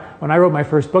 When I wrote my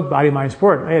first book, Body, Mind,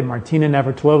 Sport, I had Martina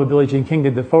Navratilova, Billie Jean King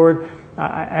did the forward.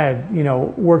 I had,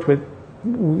 worked with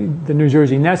the New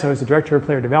Jersey Nets. I was the director of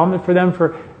player development for them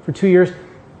for 2 years.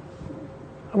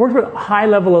 I worked with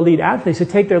high-level elite athletes to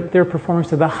take their performance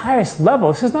to the highest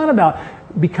level. This is not about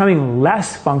becoming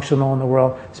less functional in the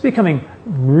world. It's becoming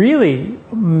really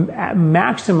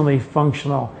maximally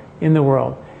functional in the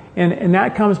world. And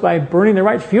that comes by burning the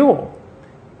right fuel.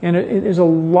 And there's a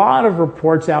lot of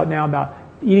reports out now about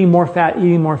eating more fat.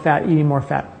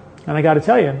 And I got to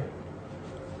tell you,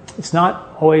 it's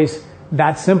not always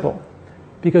that simple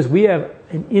because we have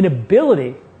an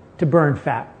inability to burn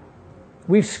fat.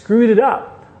 We've screwed it up.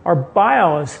 Our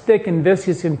bile is thick and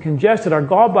viscous and congested. Our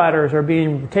gallbladders are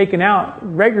being taken out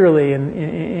regularly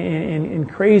in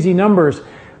crazy numbers.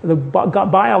 The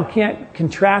bile can't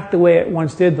contract the way it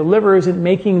once did. The liver isn't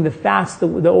making the fats,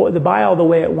 the bile the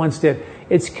way it once did.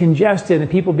 It's congested, and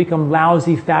people become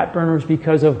lousy fat burners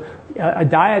because of a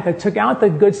diet that took out the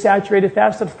good saturated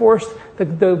fats that forced the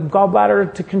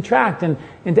gallbladder to contract and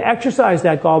to exercise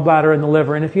that gallbladder and the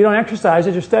liver. And if you don't exercise,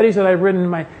 there's studies that I've written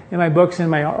in my books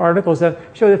and my articles that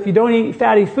show that if you don't eat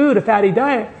fatty food, a fatty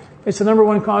diet, it's the number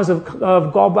one cause of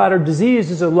gallbladder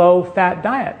disease is a low fat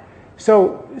diet.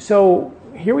 So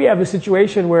here we have a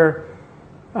situation where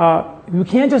you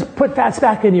can't just put fats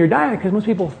back into your diet because most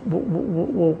people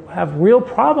will have real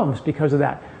problems because of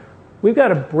that. We've got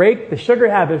to break the sugar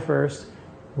habit first,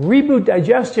 reboot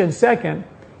digestion second,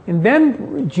 and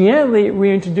then gently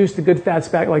reintroduce the good fats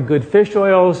back, like good fish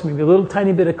oils, maybe a little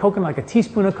tiny bit of coconut, like a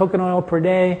teaspoon of coconut oil per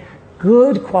day,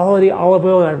 good quality olive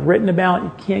oil that I've written about.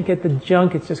 You can't get the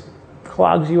junk, it just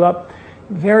clogs you up.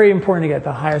 Very important to get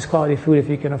the highest quality food if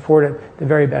you can afford it, the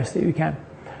very best that you can.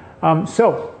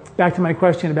 So, back to my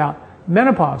question about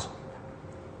menopause.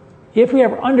 If we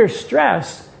are under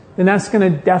stress, then that's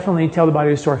going to definitely tell the body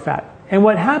to store fat. And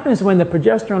what happens when the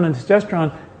progesterone and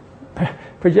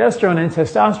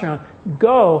testosterone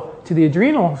go to the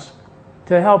adrenals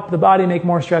to help the body make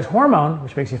more stress hormone,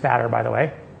 which makes you fatter, by the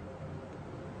way,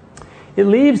 it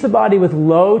leaves the body with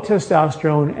low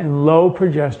testosterone and low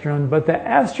progesterone, but the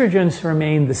estrogens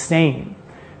remain the same.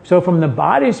 So from the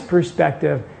body's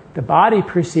perspective, the body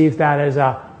perceives that as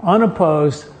a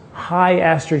unopposed high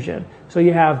estrogen. So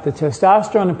you have the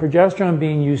testosterone and progesterone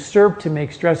being usurped to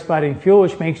make stress-fighting fuel,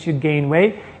 which makes you gain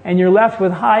weight, and you're left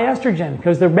with high estrogen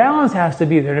because the balance has to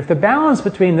be there. And if the balance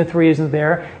between the three isn't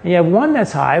there, and you have one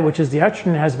that's high, which is the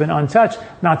estrogen has been untouched,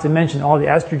 not to mention all the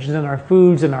estrogens in our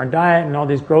foods and our diet and all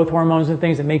these growth hormones and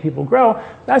things that make people grow,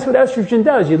 that's what estrogen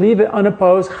does. You leave it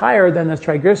unopposed, higher than the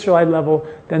triglyceride level,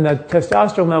 than the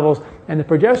testosterone levels, and the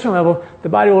progesterone level. The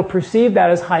body will perceive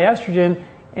that as high estrogen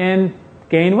and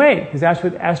gain weight, because that's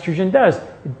what estrogen does.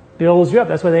 It builds you up.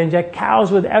 That's why they inject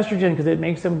cows with estrogen, because it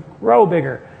makes them grow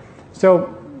bigger.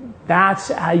 So that's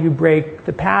how you break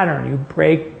the pattern. You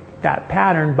break that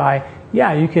pattern by,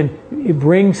 you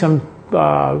bring some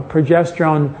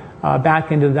progesterone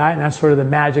back into the diet, and that's sort of the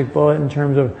magic bullet in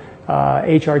terms of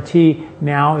HRT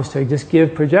now, is to just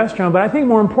give progesterone. But I think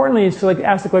more importantly is to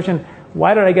ask the question,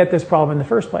 why did I get this problem in the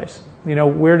first place?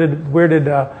 Where did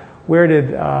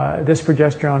this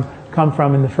progesterone come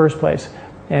from in the first place,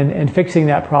 and fixing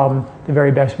that problem the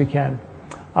very best we can.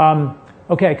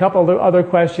 Okay, a couple of other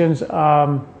questions.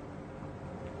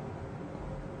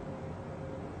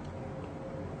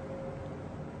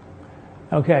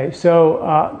 Okay,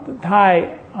 so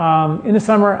hi. In the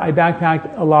summer, I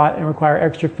backpack a lot and require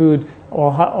extra food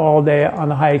all day on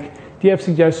the hike. Do you have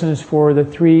suggestions for the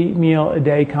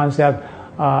 3-meal-a-day concept?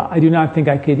 I do not think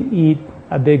I could eat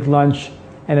a big lunch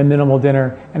and a minimal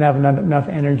dinner and have enough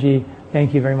energy.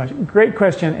 Thank you very much. Great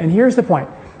question. And here's the point.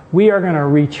 We are going to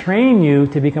retrain you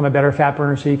to become a better fat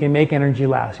burner so you can make energy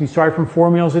last. You start from 4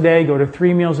 meals a day, go to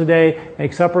 3 meals a day,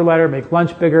 make supper lighter, make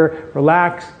lunch bigger,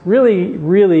 relax. Really,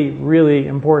 really, really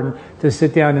important to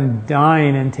sit down and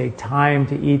dine and take time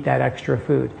to eat that extra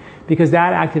food, because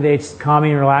that activates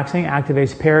calming and relaxing,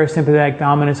 activates parasympathetic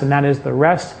dominance, and that is the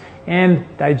rest and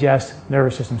digest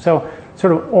nervous system. So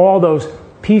sort of all those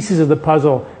pieces of the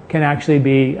puzzle can actually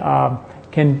be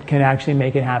can actually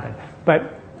make it happen.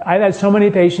 But I've had so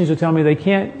many patients who tell me they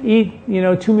can't eat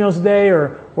 2 meals a day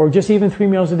or just even 3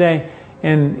 meals a day,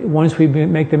 and once we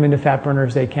make them into fat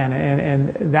burners, they can.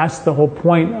 And that's the whole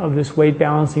point of this weight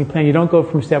balancing plan. You don't go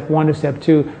from step 1 to step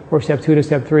 2, or step 2 to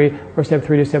step 3, or step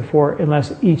 3 to step 4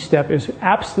 unless each step is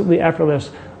absolutely effortless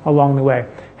along the way.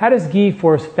 How does ghee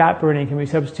force fat burning? Can we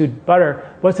substitute butter?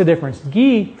 What's the difference?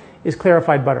 Ghee is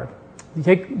clarified butter. You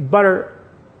take butter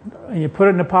and you put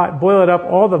it in a pot, boil it up,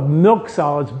 all the milk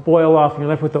solids boil off, and you're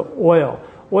left with the oil.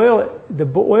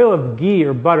 The oil of ghee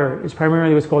or butter is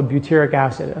primarily what's called butyric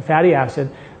acid, a fatty acid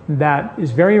that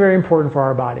is very, very important for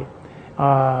our body.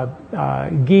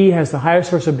 Ghee has the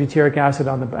highest source of butyric acid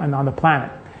on the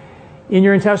planet. In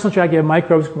your intestinal tract, you have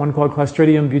microbes, one called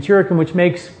Clostridium butyricum, which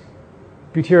makes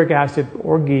butyric acid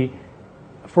or ghee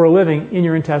for a living in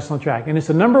your intestinal tract. And it's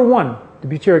the number one, the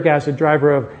butyric acid,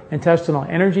 driver of intestinal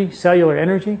energy, cellular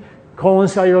energy, colon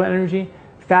cellular energy,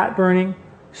 fat burning,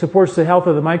 supports the health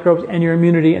of the microbes and your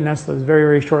immunity, and that's the very,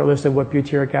 very short list of what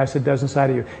butyric acid does inside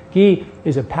of you. Ghee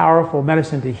is a powerful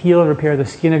medicine to heal and repair the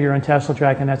skin of your intestinal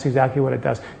tract, and that's exactly what it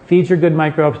does. Feeds your good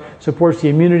microbes, supports the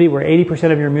immunity, where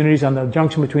 80% of your immunity is on the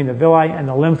junction between the villi and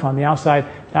the lymph on the outside.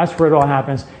 That's where it all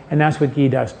happens, and that's what ghee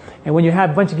does. And when you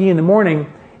have a bunch of ghee in the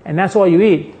morning, and that's all you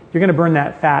eat, you're going to burn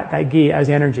that fat, that ghee, as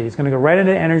energy. It's going to go right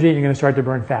into energy, and you're going to start to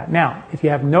burn fat. Now, if you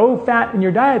have no fat in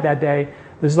your diet that day,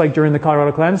 this is like during the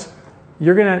Colorado cleanse,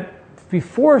 you're going to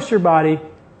force your body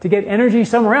to get energy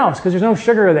somewhere else because there's no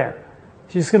sugar there.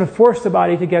 It's just going to force the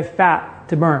body to get fat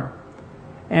to burn.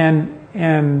 And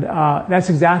that's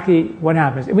exactly what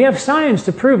happens. And we have science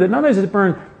to prove that not only does it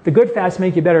burn, the good fats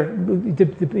make you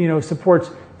better, supports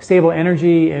stable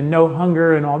energy and no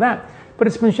hunger and all that. But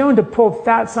it's been shown to pull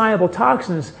fat-soluble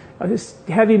toxins,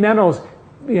 heavy metals,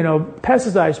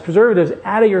 pesticides, preservatives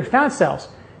out of your fat cells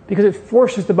because it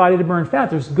forces the body to burn fat.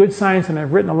 There's good science, and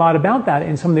I've written a lot about that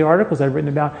in some of the articles I've written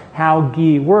about how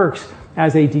ghee works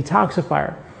as a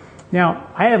detoxifier. Now,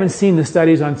 I haven't seen the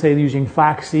studies on, say, using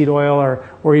flaxseed oil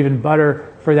or even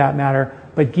butter for that matter,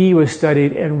 but ghee was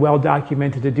studied and well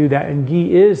documented to do that. And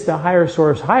ghee is the highest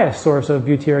source of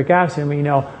butyric acid. And we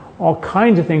know all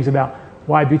kinds of things about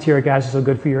why butyric acid is so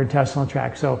good for your intestinal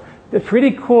tract. So it's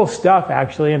pretty cool stuff,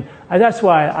 actually. And that's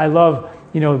why I love,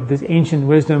 this ancient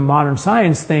wisdom, modern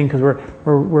science thing, because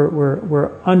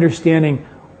we're understanding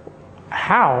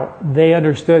how they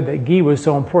understood that ghee was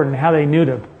so important, how they knew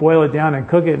to boil it down and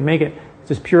cook it and make it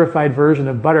this purified version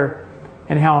of butter,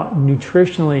 and how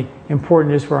nutritionally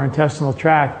important it is for our intestinal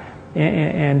tract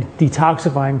and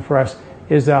detoxifying for us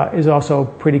is also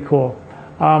pretty cool.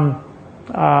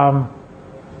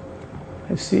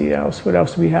 Let's see what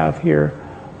else do we have here.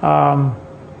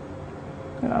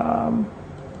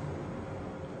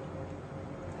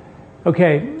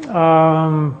 Okay.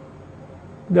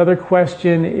 The other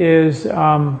question is,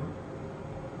 sorry.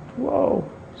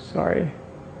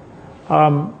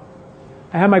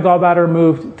 I had my gallbladder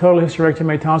removed, total hysterectomy,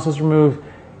 my tonsils removed.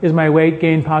 Is my weight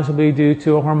gain possibly due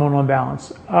to a hormonal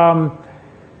imbalance?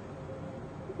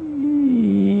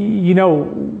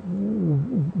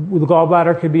 The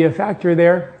gallbladder could be a factor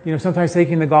there. Sometimes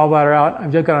taking the gallbladder out.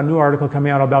 I've just got a new article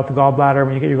coming out about the gallbladder.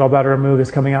 When you get your gallbladder removed,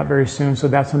 it's coming out very soon. So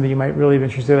that's something you might really be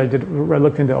interested in. I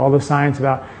looked into all the science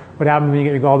about what happens when you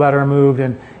get your gallbladder removed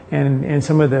and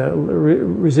some of the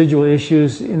residual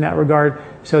issues in that regard.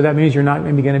 So that means you're not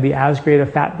maybe going to be as great a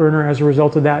fat burner as a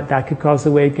result of that. That could cause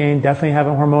the weight gain. Definitely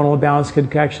having hormonal imbalance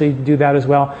could actually do that as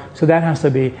well. So that has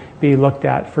to be looked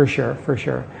at for sure.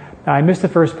 I missed the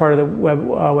first part of the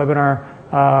webinar.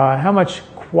 How much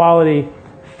quality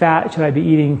fat should I be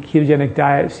eating? Ketogenic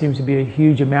diet seems to be a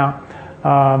huge amount.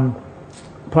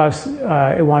 Plus,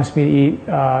 it wants me to eat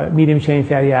medium chain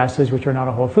fatty acids, which are not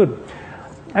a whole food.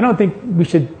 I don't think we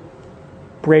should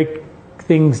break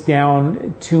things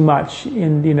down too much.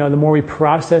 The more we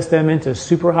process them into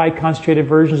super high concentrated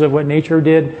versions of what nature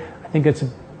did, I think it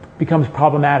becomes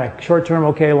problematic. Short term,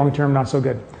 okay. Long term, not so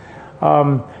good.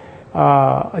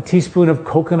 A teaspoon of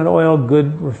coconut oil,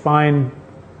 good refined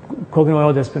coconut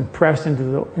oil that's been pressed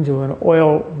into an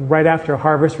oil right after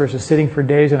harvest versus sitting for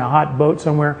days in a hot boat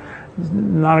somewhere,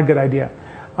 not a good idea.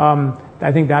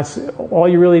 I think that's all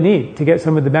you really need to get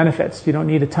some of the benefits. You don't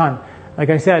need a ton. Like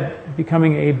I said,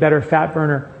 becoming a better fat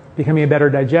burner, becoming a better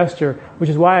digester, which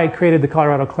is why I created the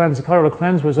Colorado Cleanse. The Colorado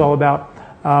Cleanse was all about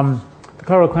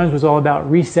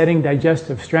resetting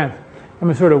digestive strength. I'm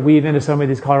going to sort of weave into some of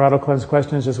these Colorado Cleanse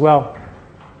questions as well.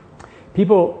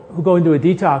 People who go into a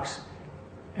detox,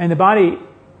 and the body,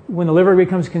 when the liver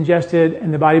becomes congested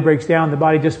and the body breaks down, the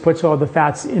body just puts all the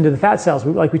fats into the fat cells,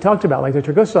 like we talked about, like the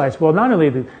triglycerides. Well, not only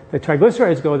the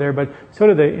triglycerides go there, but so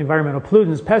do the environmental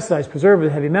pollutants, pesticides,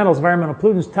 preservatives, heavy metals, environmental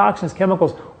pollutants, toxins,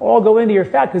 chemicals, all go into your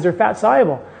fat because they're fat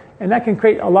soluble. And that can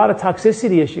create a lot of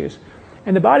toxicity issues.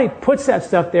 And the body puts that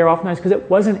stuff there oftentimes because it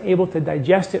wasn't able to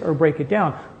digest it or break it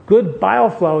down. Good bile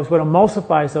flow is what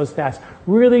emulsifies those fats.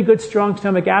 Really good strong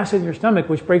stomach acid in your stomach,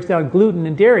 which breaks down gluten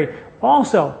and dairy,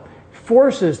 also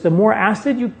forces the more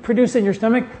acid you produce in your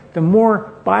stomach, the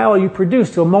more bile you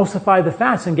produce to emulsify the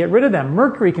fats and get rid of them.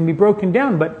 Mercury can be broken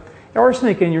down, but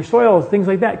arsenic in your soil, things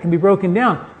like that, can be broken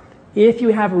down if you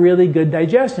have really good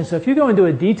digestion. So if you go into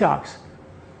a detox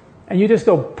and you just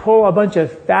go pull a bunch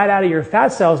of fat out of your fat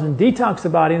cells and detox the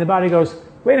body, and the body goes,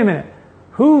 wait a minute,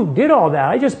 who did all that?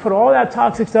 I just put all that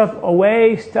toxic stuff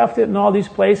away, stuffed it in all these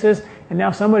places, and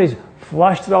now somebody's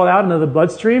flushed it all out into the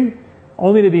bloodstream,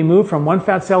 only to be moved from one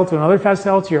fat cell to another fat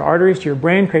cell to your arteries, to your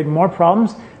brain, creating more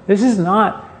problems. This is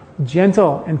not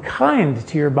gentle and kind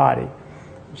to your body.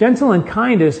 Gentle and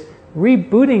kind is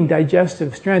rebooting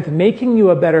digestive strength, making you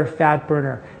a better fat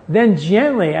burner. Then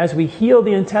gently, as we heal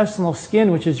the intestinal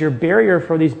skin, which is your barrier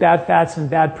for these bad fats and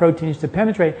bad proteins to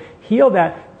penetrate, heal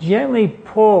that, gently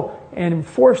pull and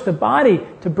force the body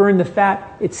to burn the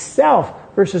fat itself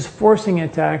versus forcing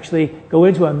it to actually go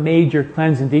into a major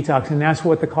cleanse and detox. And that's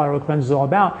what the Colorado Cleanse is all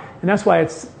about. And that's why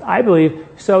it's, I believe,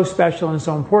 so special and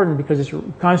so important, because it's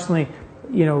constantly,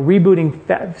 rebooting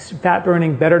fat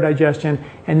burning, better digestion,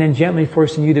 and then gently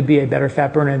forcing you to be a better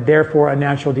fat burner and therefore a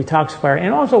natural detoxifier.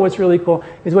 And also what's really cool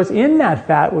is what's in that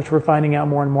fat, which we're finding out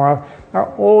more and more of,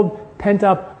 are old pent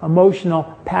up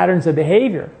emotional patterns of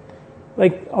behavior.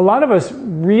 Like, a lot of us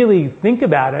really think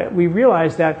about it. We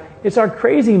realize that it's our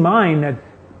crazy mind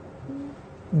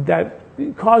that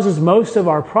causes most of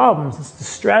our problems. It's the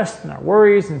stress and our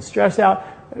worries and stress out,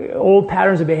 old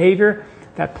patterns of behavior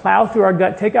that plow through our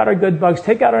gut, take out our good bugs,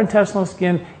 take out our intestinal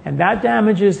skin, and that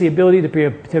damages the ability to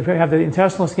have the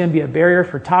intestinal skin be a barrier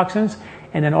for toxins.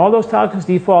 And then all those toxins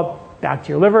default back to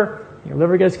your liver. Your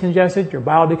liver gets congested, your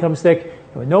bile becomes thick.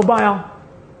 With no bile,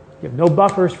 you have no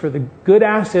buffers for the good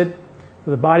acid,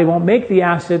 so the body won't make the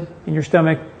acid in your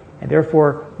stomach, and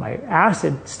therefore my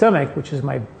acid stomach, which is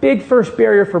my big first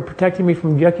barrier for protecting me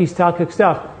from yucky, toxic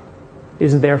stuff,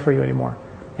 isn't there for you anymore.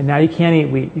 And now you can't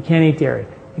eat wheat, you can't eat dairy,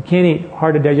 you can't eat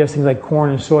hard to digest things like corn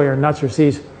and soy or nuts or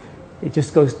seeds. It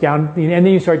just goes down, and then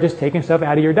you start just taking stuff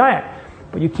out of your diet.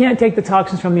 But you can't take the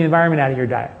toxins from the environment out of your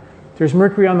diet. There's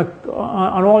mercury on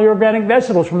all your organic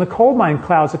vegetables from the coal mine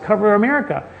clouds that cover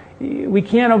America. We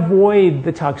can't avoid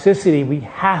the toxicity. We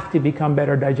have to become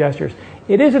better digesters.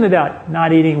 It isn't about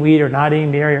not eating wheat or not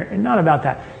eating dairy, or not about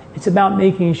that. It's about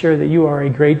making sure that you are a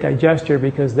great digester,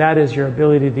 because that is your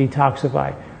ability to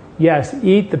detoxify. Yes,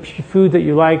 eat the food that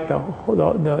you like,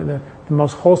 the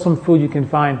most wholesome food you can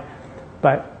find.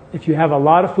 But if you have a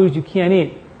lot of foods you can't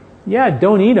eat, yeah,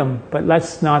 don't eat them, but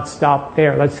let's not stop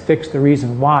there. Let's fix the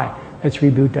reason why. Let's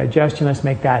reboot digestion. Let's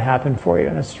make that happen for you.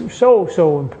 And that's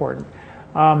so important.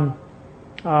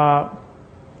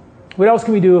 What else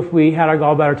can we do if we had our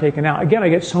gallbladder taken out? Again, I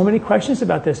get so many questions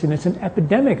about this, and it's an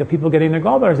epidemic of people getting their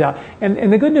gallbladders out.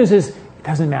 And the good news is it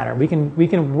doesn't matter. We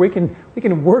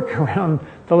can work around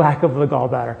the lack of the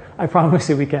gallbladder. I promise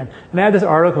you we can. And I have this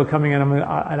article coming in, and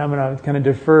I'm going to kind of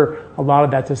defer a lot of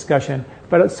that discussion.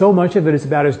 But so much of it is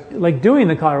about like doing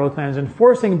the colloidal cleanse and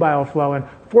forcing bile flow and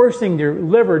forcing your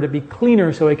liver to be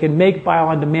cleaner so it can make bile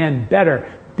on demand better.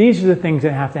 These are the things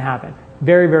that have to happen.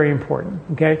 Very, very important.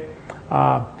 Okay.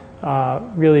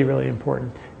 Really, really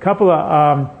important. A couple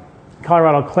of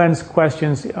Colorado Cleanse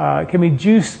questions. Can we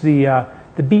juice the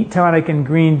beet tonic and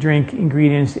green drink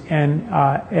ingredients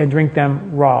and drink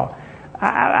them raw?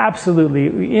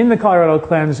 Absolutely. In the Colorado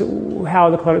Cleanse, how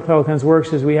the Colorado Cleanse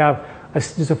works is we have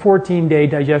just a 14-day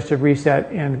digestive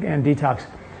reset and detox.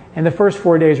 And the first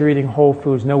 4 days are eating whole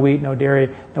foods, no wheat, no dairy,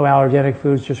 no allergenic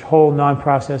foods, just whole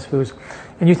non-processed foods.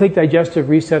 And you take digestive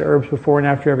reset herbs before and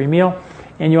after every meal.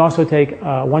 And you also take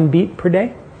 1 beet per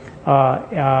day,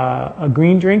 a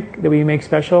green drink that we make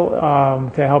special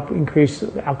to help increase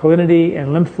alkalinity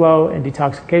and lymph flow and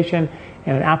detoxification,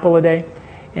 and an apple a day.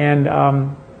 And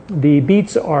the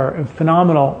beets are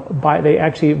phenomenal. They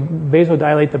actually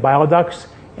vasodilate the bile ducts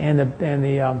and the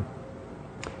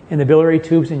biliary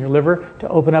tubes in your liver to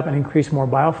open up and increase more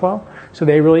bile flow. So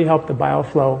they really help the bile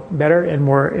flow better and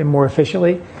more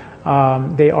efficiently.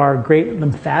 They are great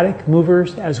lymphatic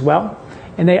movers as well.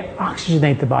 And they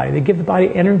oxygenate the body. They give the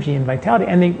body energy and vitality.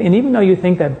 And even though you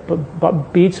think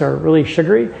that beets are really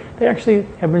sugary, they actually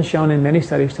have been shown in many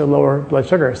studies to lower blood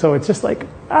sugar. So it's just like,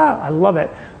 I love it.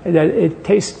 It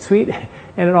tastes sweet,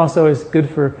 and it also is good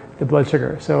for the blood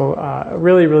sugar. So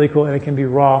really, really cool. And it can be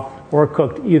raw or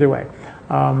cooked either way.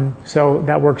 So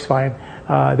that works fine.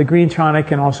 The green tonic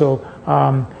can also,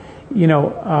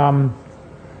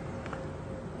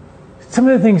 some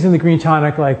of the things in the green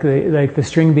tonic, like the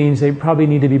string beans, they probably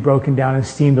need to be broken down and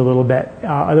steamed a little bit.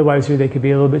 Otherwise, they could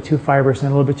be a little bit too fibrous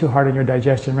and a little bit too hard on your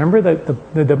digestion. Remember that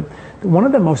one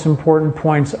of the most important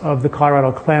points of the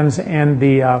Colorado Cleanse and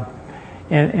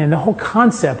the whole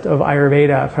concept of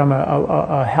Ayurveda from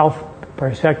a health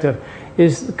perspective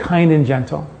is kind and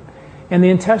gentle. And the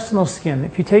intestinal skin,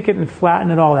 if you take it and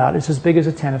flatten it all out, it's as big as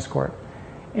a tennis court.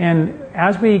 And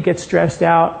as we get stressed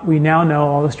out, we now know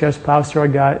all the stress plows through our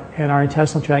gut, and our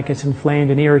intestinal tract gets inflamed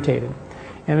and irritated.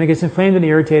 And when it gets inflamed and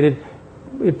irritated,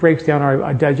 it breaks down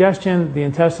our digestion, the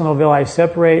intestinal villi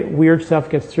separate, weird stuff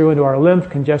gets through into our lymph,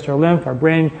 congests our lymph, our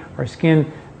brain, our skin.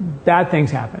 Bad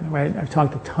things happen, right? I've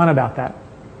talked a ton about that.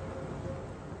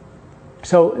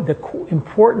 So the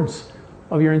importance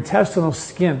of your intestinal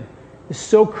skin is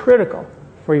so critical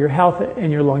for your health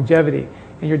and your longevity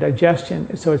and your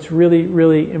digestion. So it's really,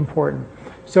 really important.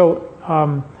 So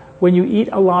when you eat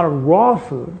a lot of raw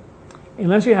food,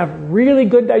 unless you have really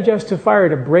good digestive fire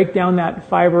to break down that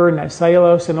fiber and that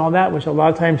cellulose and all that, which a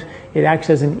lot of times it acts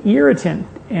as an irritant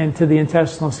into the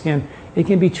intestinal skin, it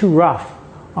can be too rough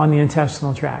on the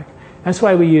intestinal tract. That's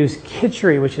why we use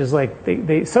khichdi, which is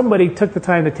like somebody took the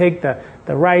time to take the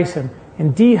rice and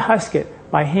dehusk it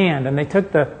by hand, and they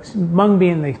took the mung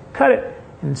bean, they cut it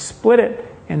and split it,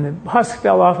 and the husk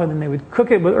fell off, and then they would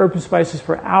cook it with herbs and spices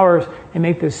for hours and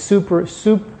make this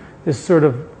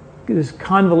this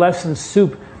convalescent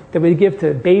soup that we give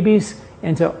to babies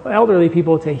and to elderly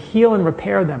people to heal and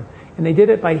repair them. And they did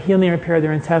it by healing and repair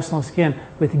their intestinal skin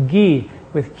with ghee,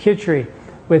 with khichdi,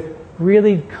 with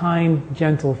really kind,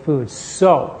 gentle foods.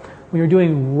 So when you're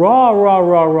doing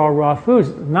raw foods,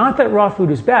 not that raw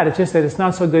food is bad, it's just that it's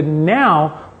not so good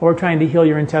now when we're trying to heal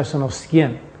your intestinal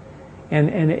skin.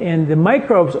 And the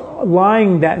microbes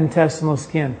line that intestinal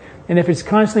skin. And if it's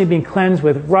constantly being cleansed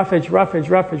with roughage,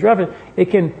 it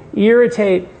can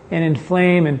irritate and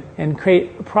inflame and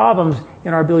create problems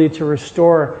in our ability to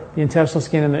restore the intestinal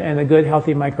skin and the good,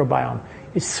 healthy microbiome.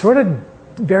 It's sort of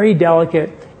very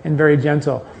delicate and very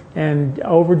gentle. And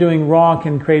overdoing raw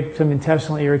can create some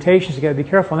intestinal irritations. You got to be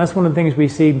careful. And that's one of the things we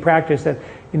see in practice, that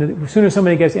as soon as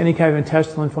somebody gets any kind of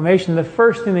intestinal inflammation, the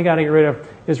first thing they got to get rid of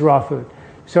is raw food.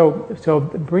 So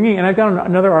bringing, and I've got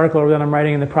another article that I'm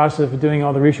writing in the process of doing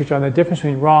all the research on the difference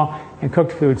between raw and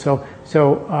cooked food.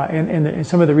 And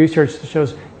some of the research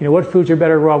shows, what foods are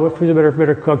better raw, what foods are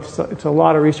better cooked. It's a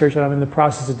lot of research that I'm in the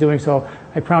process of doing. So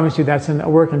I promise you that's a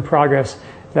work in progress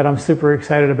that I'm super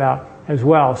excited about as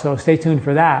well. So stay tuned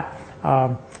for that.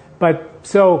 The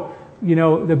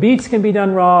beets can be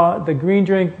done raw, the green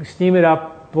drink, steam it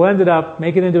up, blend it up,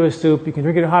 make it into a soup. You can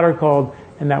drink it hot or cold,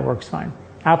 and that works fine.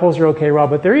 Apples are okay raw,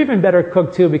 but they're even better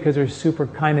cooked too because they're super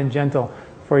kind and gentle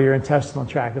for your intestinal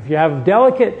tract. If you have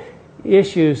delicate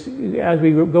issues as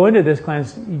we go into this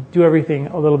cleanse, you do everything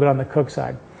a little bit on the cooked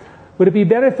side. Would it be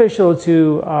beneficial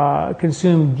to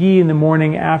consume ghee in the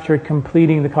morning after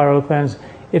completing the Colorado cleanse?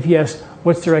 If yes,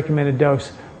 what's the recommended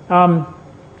dose? I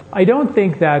don't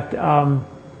think that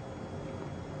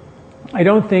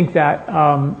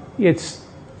it's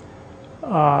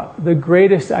the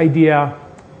greatest idea.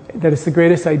 That it's the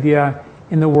greatest idea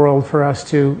in the world for us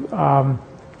to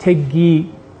take ghee,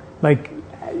 like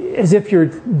as if you're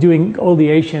doing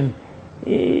oleation,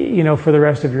 for the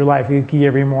rest of your life. You eat ghee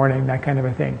every morning, that kind of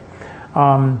a thing.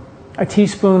 A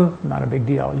teaspoon, not a big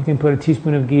deal. You can put a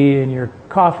teaspoon of ghee in your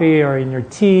coffee or in your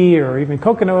tea, or even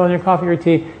coconut oil in your coffee or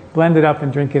tea. Blend it up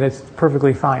and drink it. It's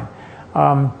perfectly fine.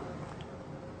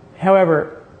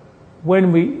 However,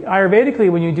 Ayurvedically,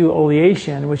 when you do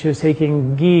oleation, which is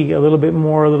taking ghee a little bit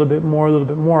more,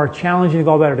 challenging the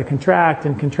gallbladder to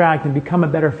contract and become a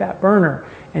better fat burner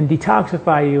and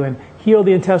detoxify you and heal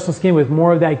the intestinal skin with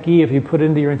more of that ghee if you put it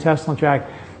into your intestinal tract,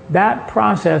 that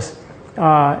process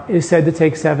is said to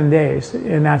take 7 days,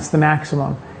 and that's the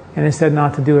maximum. And it's said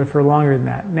not to do it for longer than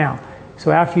that. Now,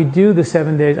 so after you do the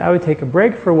 7 days, I would take a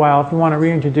break for a while. If you want to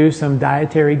reintroduce some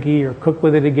dietary ghee or cook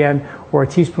with it again, or a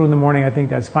teaspoon in the morning, I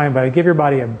think that's fine. But I give your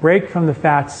body a break from the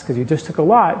fats because you just took a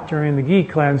lot during the ghee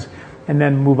cleanse, and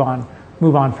then move on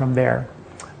from there.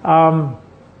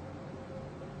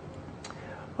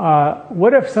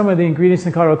 What if some of the ingredients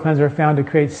in the Colorado cleanse are found to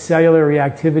create cellular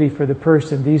reactivity for the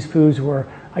person? These foods were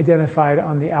identified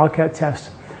on the ALCAT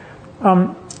test.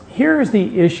 Here is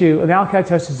the issue. An ALCAT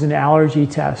test is an allergy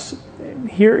test.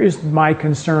 Here is my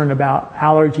concern about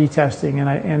allergy testing,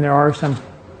 and there are some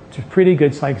pretty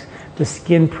good, like the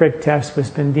skin prick test has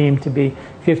been deemed to be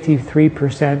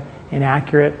 53%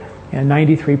 inaccurate and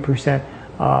 93%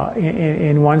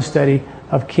 in one study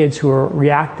of kids who are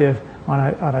reactive on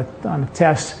a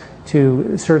test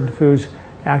to certain foods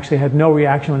actually had no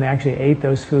reaction when they actually ate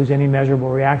those foods, any measurable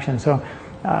reaction. So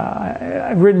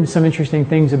I've written some interesting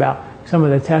things about some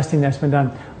of the testing that's been done.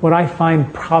 What I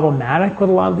find problematic with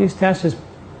a lot of these tests is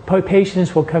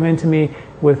patients will come into me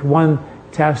with one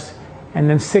test and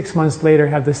then 6 months later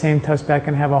have the same test back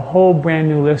and have a whole brand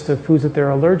new list of foods that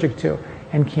they're allergic to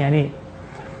and can't eat.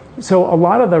 So a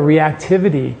lot of the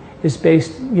reactivity is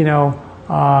based,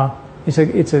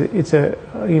 it's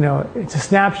a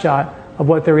snapshot of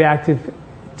what they're reactive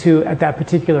to at that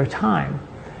particular time.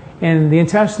 And the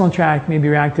intestinal tract may be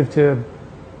reactive to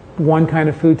one kind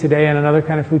of food today and another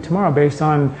kind of food tomorrow based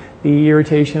on the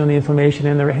irritation and the inflammation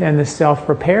and the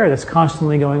self-repair that's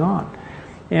constantly going on.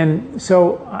 And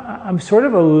so I'm sort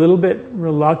of a little bit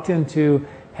reluctant to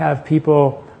have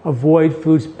people avoid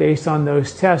foods based on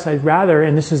those tests. I'd rather,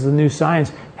 and this is the new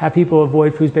science, have people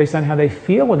avoid foods based on how they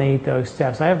feel when they eat those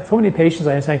tests. I have so many patients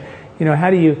I say, how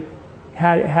do you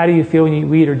feel when you eat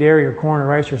wheat or dairy or corn or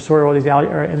rice or soy or all these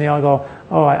and they all go,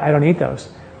 oh, I don't eat those.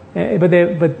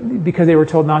 But because they were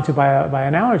told not to by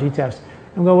an allergy test.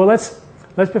 I'm going, well, let's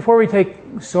before we take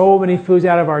so many foods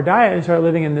out of our diet and start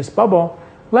living in this bubble,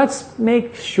 let's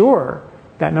make sure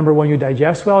that number one, you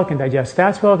digest well, you can digest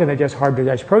fats well, you can digest hard to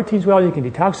digest proteins well, you can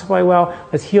detoxify well,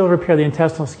 let's heal and repair the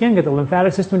intestinal skin, get the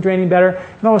lymphatic system draining better,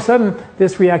 and all of a sudden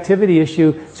this reactivity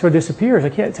issue sort of disappears. I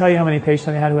can't tell you how many patients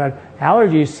I had who had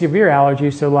allergies, severe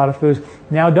allergies to a lot of foods,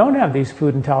 now don't have these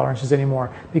food intolerances anymore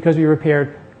because we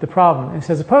repaired the problem.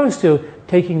 As opposed to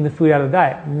taking the food out of the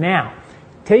diet. Now,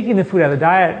 taking the food out of the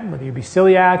diet, whether you be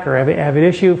celiac or have an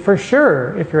issue, for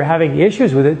sure, if you're having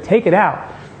issues with it, take it out.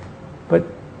 But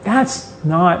that's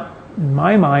not, in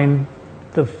my mind,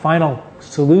 the final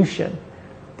solution.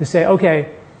 To say,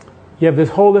 okay, you have this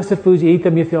whole list of foods, you eat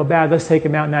them, you feel bad, let's take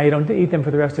them out, now you don't eat them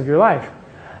for the rest of your life.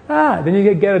 Then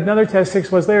you get another test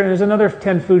 6 months later, and there's another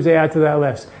 10 foods they add to that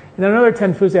list. And then another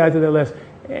 10 foods they add to that list.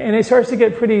 And it starts to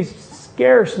get pretty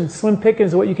scarce and slim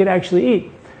pickings of what you can actually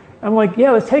eat. I'm like,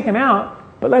 yeah, let's take them out,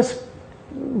 but let's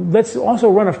let's also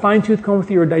run a fine-tooth comb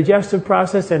through your digestive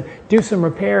process and do some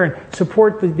repair and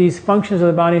support these functions of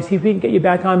the body and see if we can get you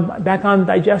back on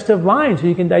digestive lines so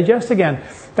you can digest again.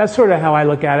 That's sort of how I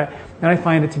look at it, and I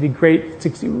find it to be great.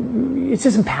 It's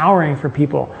just empowering for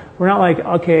people. We're not like,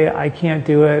 okay, I can't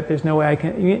do it. There's no way I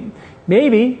can.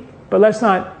 Maybe, but let's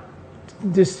not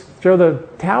just throw the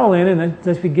towel in and then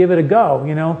let's give it a go.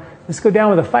 Let's go down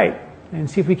with a fight and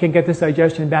see if we can get this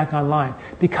digestion back online,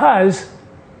 because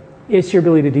it's your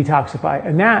ability to detoxify,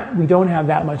 and that we don't have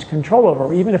that much control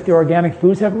over. Even if the organic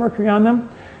foods have mercury on them,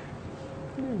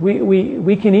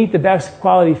 we can eat the best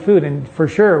quality food, and for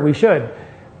sure we should,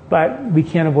 but we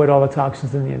can't avoid all the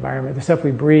toxins in the environment, the stuff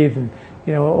we breathe. And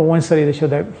one study that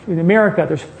showed that in America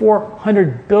there's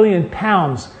 400 billion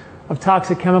pounds of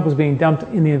toxic chemicals being dumped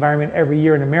in the environment every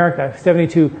year in America.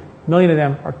 72 million of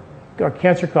them are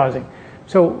cancer causing.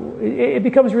 So it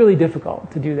becomes really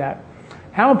difficult to do that.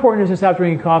 How important is to stop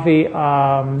drinking coffee?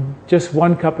 Just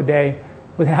 1 cup a day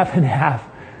with half and half.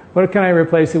 What can I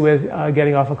replace it with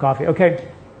getting off of coffee? Okay.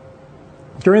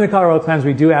 During the Colorado cleanse,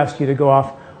 we do ask you to go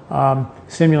off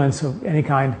stimulants of any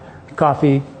kind,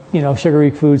 coffee,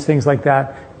 sugary foods, things like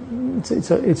that.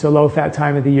 It's a low-fat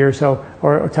time of the year,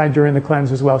 or time during the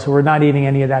cleanse as well. So we're not eating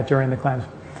any of that during the cleanse.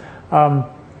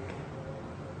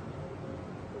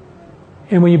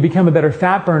 And when you become a better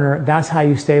fat burner, that's how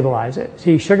you stabilize it.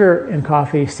 See, sugar and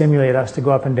coffee stimulate us to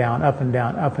go up and down, up and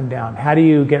down, up and down. How do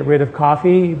you get rid of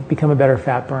coffee? Become a better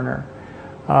fat burner.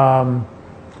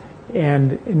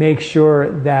 And make sure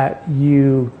that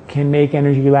you can make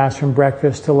energy last from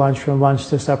breakfast to lunch, from lunch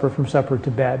to supper, from supper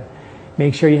to bed.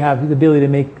 Make sure you have the ability to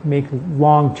make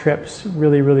long trips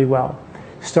really, really well.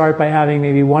 Start by having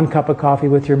maybe 1 cup of coffee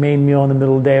with your main meal in the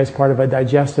middle of the day as part of a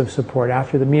digestive support.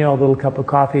 After the meal, a little cup of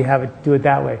coffee, do it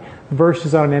that way.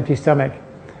 Versus on an empty stomach,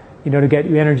 to get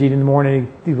you energy in the morning,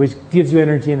 which gives you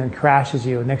energy and then crashes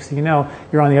you. And next thing you know,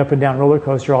 you're on the up and down roller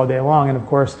coaster all day long. And of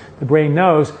course, the brain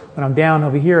knows when I'm down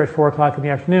over here at 4 o'clock in the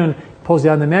afternoon, pulls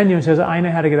down the menu and says, I know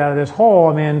how to get out of this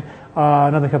hole. I'm in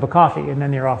another cup of coffee. And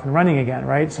then you're off and running again,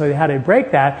 right? So how to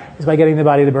break that is by getting the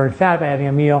body to burn fat by having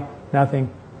a meal, nothing,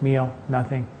 meal,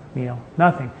 nothing, meal,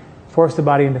 nothing. Force the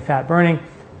body into fat burning.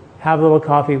 Have a little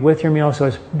coffee with your meal so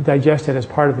it's digested as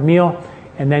part of the meal,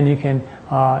 and then you can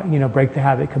break the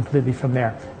habit completely from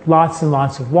there. Lots and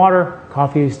lots of water.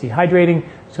 Coffee is dehydrating,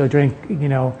 so drink, if you're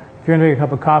going to drink a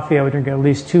cup of coffee, I would drink at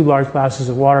least 2 large glasses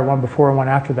of water, one before and one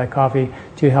after that coffee,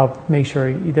 to help make sure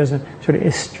it doesn't sort of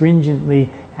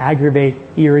astringently aggravate,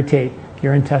 irritate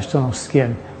your intestinal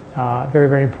skin. Very,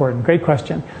 very important. Great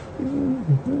question.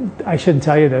 I shouldn't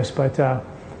tell you this, but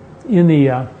in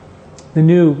the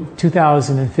new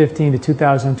 2015 to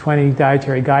 2020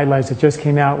 dietary guidelines that just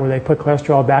came out, where they put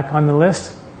cholesterol back on the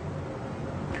list,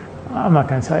 I'm not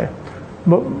going to tell you.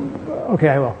 But, okay,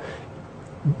 I will.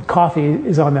 Coffee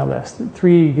is on that list.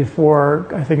 3 to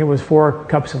 4, I think it was 4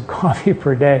 cups of coffee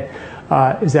per day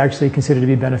is actually considered to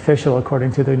be beneficial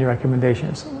according to the new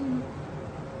recommendations.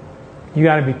 You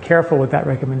got to be careful with that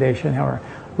recommendation. However,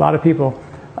 a lot of people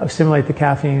assimilate the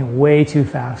caffeine way too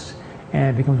fast,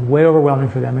 and it becomes way overwhelming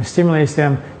for them. It stimulates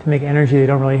them to make energy they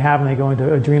don't really have, and they go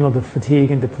into adrenal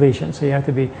fatigue and depletion. So you have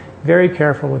to be very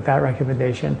careful with that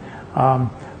recommendation.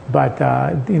 But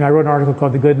I wrote an article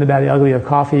called "The Good and the Bad, the Ugly of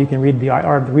Coffee." You can read the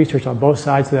research on both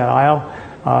sides of that aisle.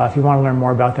 If you want to learn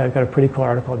more about that, I've got a pretty cool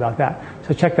article about that.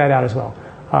 So check that out as well.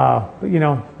 But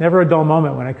never a dull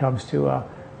moment when it comes to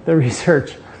the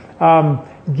research.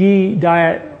 Ghee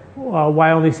diet,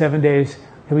 why only 7 days?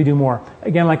 Can we do more?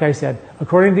 Again, like I said,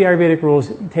 according to the Ayurvedic rules,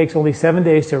 it takes only 7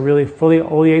 days to really fully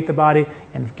oleate the body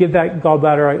and give that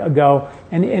gallbladder a go.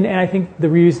 And I think the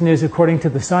reason is, according to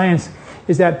the science,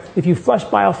 is that if you flush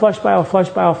bile,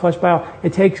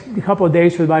 it takes a couple of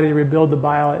days for the body to rebuild the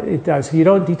bile. It does. So you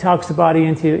don't detox the body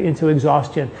into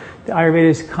exhaustion. The Ayurveda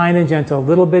is kind and gentle. A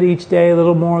little bit each day, a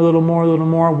little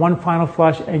more, one final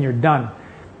flush, and you're done.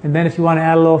 And then if you want to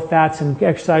add a little fats and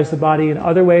exercise the body in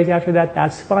other ways after that,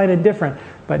 that's fine and different,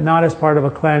 but not as part of a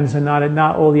cleanse and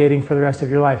not oleating for the rest of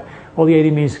your life.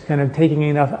 Oleating means kind of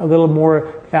taking a little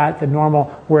more fat than normal,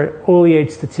 where it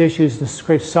oleates the tissues and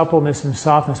creates suppleness and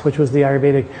softness, which was the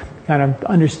Ayurvedic kind of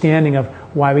understanding of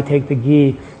why we take the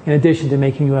ghee, in addition to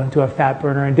making you into a fat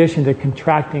burner, in addition to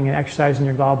contracting and exercising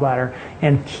your gallbladder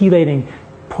and chelating,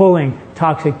 pulling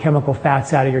toxic chemical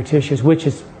fats out of your tissues, which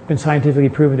has been scientifically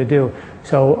proven to do.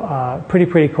 So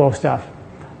pretty cool stuff.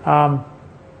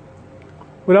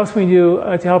 What else can we do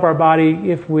to help our body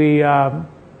if we don't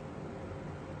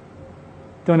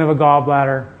have a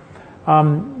gallbladder?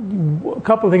 A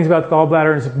couple of things about the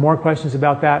gallbladder, and some more questions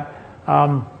about that,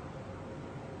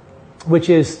 which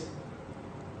is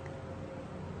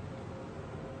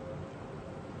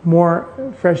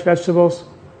more fresh vegetables,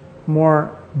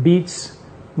 more beets,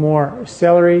 more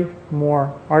celery,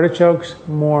 more artichokes,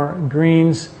 more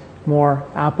greens, more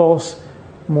apples,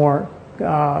 more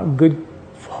good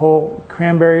whole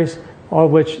cranberries, all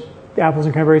of which apples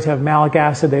and cranberries have malic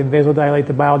acid. They vasodilate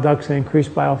the bile ducts and increase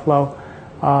bile flow.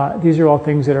 These are all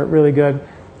things that are really good.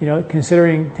 You know,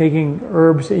 considering taking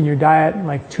herbs in your diet,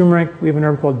 like turmeric, we have an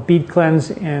herb called Beet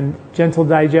Cleanse and Gentle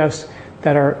Digest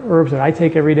that are herbs that I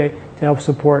take every day to help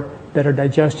support better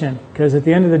digestion. Because at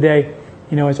the end of the day,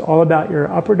 you know, it's all about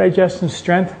your upper digestion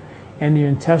strength and your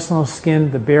intestinal skin,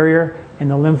 the barrier,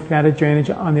 and the lymphatic drainage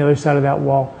on the other side of that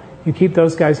wall. You keep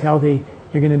those guys healthy,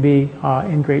 you're going to be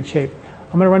in great shape.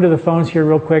 I'm going to run to the phones here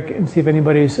real quick and see if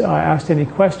anybody's asked any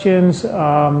questions. If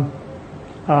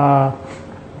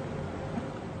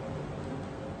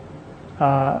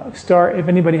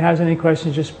anybody has any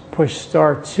questions, just push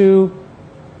 *2.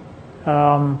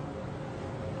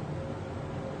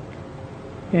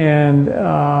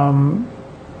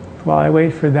 While I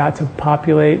wait for that to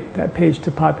populate, that page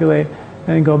to populate,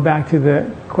 then go back to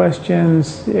the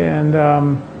questions,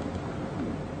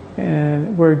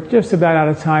 and we're just about out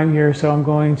of time here, so I'm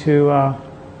going to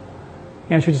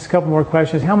answer just a couple more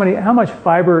questions. How much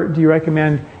fiber do you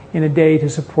recommend in a day to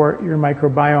support your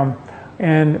microbiome?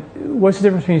 And what's the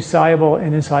difference between soluble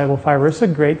and insoluble fiber? It's a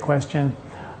great question.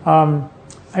 I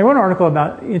wrote an article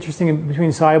about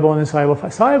between soluble and insoluble fiber.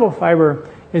 Soluble fiber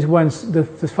is when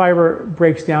the fiber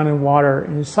breaks down in water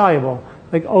and is soluble.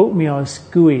 Like oatmeal is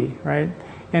gooey, right?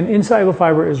 And insoluble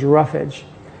fiber is roughage.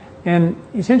 And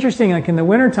it's interesting, like in the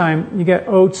wintertime, you get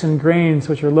oats and grains,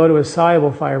 which are loaded with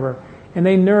soluble fiber, and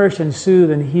they nourish and soothe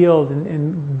and heal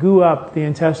and goo up the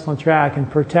intestinal tract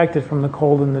and protect it from the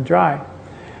cold and the dry.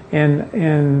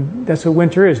 And that's what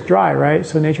winter is, dry, right?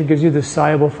 So nature gives you this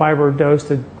soluble fiber dose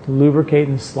to lubricate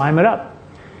and slime it up.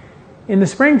 In the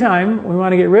springtime, we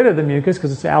want to get rid of the mucus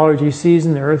because it's allergy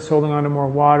season. The earth's holding on to more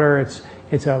water. It's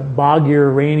a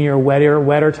boggier, rainier,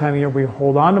 wetter time of year where we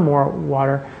hold on to more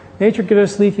water. Nature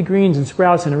gives us leafy greens and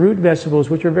sprouts and root vegetables,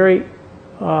 which are very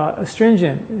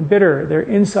astringent and bitter. They're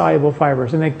insoluble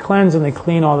fibers, and they cleanse and they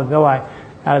clean all the villi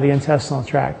out of the intestinal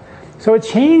tract. So it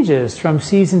changes from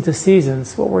season to season.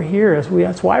 That's what we're here.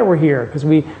 That's why we're here, because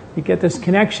we get this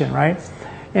connection, right?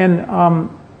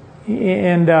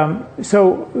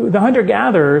 So the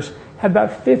hunter-gatherers had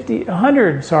about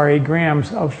 100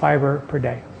 grams of fiber per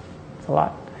day. It's a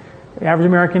lot. The average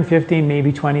American, 15,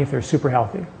 maybe 20 if they're super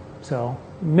healthy. So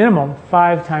minimum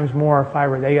 5 times more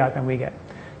fiber they got than we get.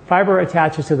 Fiber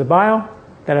attaches to the bile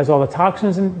that has all the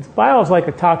toxins, and bile is like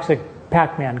a toxic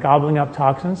Pac-Man gobbling up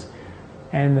toxins.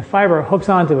 And the fiber hooks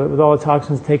onto it with all the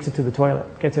toxins, takes it to the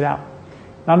toilet, gets it out.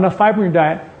 Not enough fiber in your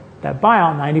diet, that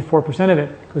bile, 94% of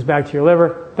it, goes back to your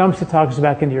liver, dumps the toxins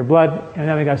back into your blood, and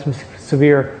then we got some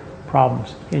severe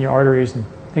problems in your arteries and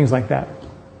things like that.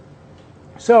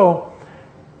 So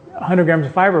 100 grams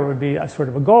of fiber would be a sort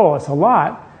of a goal. It's a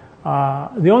lot.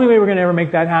 The only way we're going to ever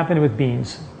make that happen is with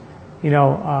beans. You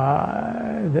know,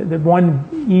 the one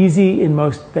easy and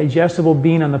most digestible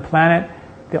bean on the planet,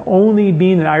 the only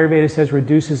bean that Ayurveda says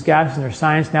reduces gas, and there's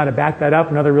science now to back that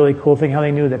up. Another really cool thing, how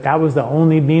they knew that was the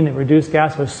only bean that reduced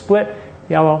gas, was split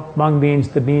yellow mung beans,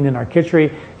 the bean in our khichdi.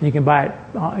 And you can buy it,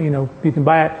 you can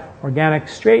buy it organic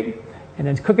straight and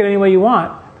then cook it any way you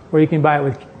want, or you can buy it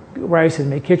with rice and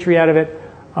make khichdi out of it.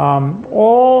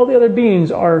 All the other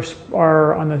beans are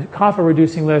on the kapha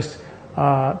reducing list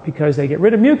because they get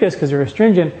rid of mucus because they're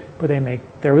astringent, but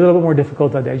they're a little bit more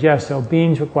difficult to digest. So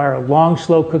beans require long,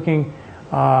 slow cooking,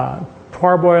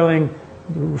 parboiling,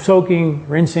 soaking,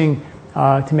 rinsing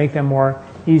to make them more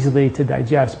easily to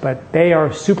digest. But they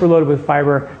are super loaded with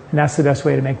fiber, and that's the best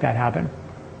way to make that happen.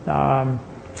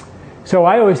 So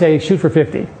I always say shoot for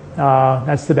 50.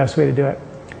 That's the best way to do it.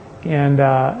 And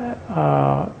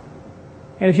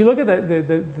if you look at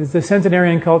the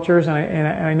centenarian cultures, and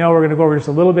I know we're going to go over just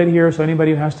a little bit here, so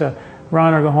anybody who has to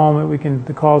run or go home, we can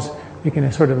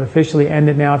sort of officially end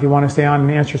it now. If you want to stay on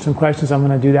and answer some questions, I'm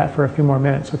going to do that for a few more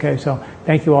minutes. Okay, so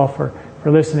thank you all for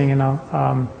listening, and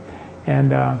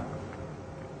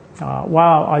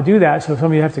while I do that, so if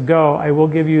some of you have to go, I will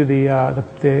give you the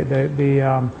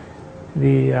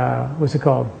what's it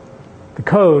called? The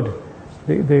code,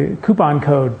 the coupon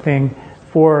code thing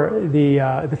for the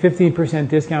 15%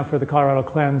 discount for the Colorado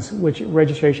Cleanse, which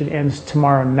registration ends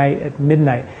tomorrow night at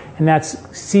midnight. And that's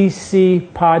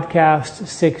CC Podcast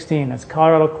 16. That's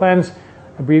Colorado Cleanse,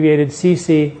 abbreviated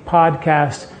CC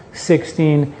Podcast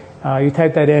 16. You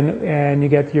type that in and you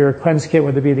get your cleanse kit,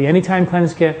 whether it be the Anytime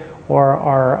Cleanse Kit or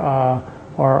our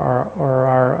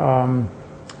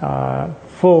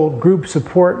full group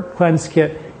support cleanse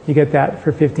kit. you get that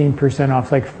for 15% off,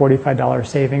 it's like $45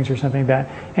 savings or something like that.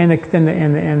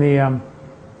 And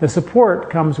the support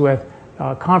comes with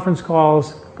conference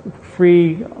calls,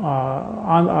 free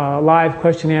live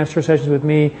question and answer sessions with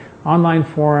me, online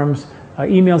forums,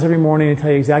 emails every morning to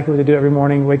tell you exactly what to do every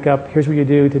morning. Wake up, here's what you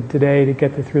do today to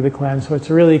get through the cleanse. So it's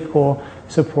a really cool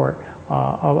support,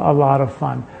 a lot of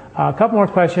fun. A couple more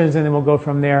questions and then we'll go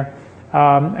from there.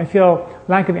 I feel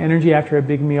lack of energy after a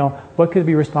big meal. What could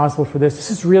be responsible for this? This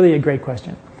is really a great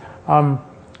question.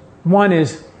 One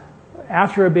is,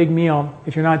 after a big meal,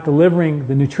 if you're not delivering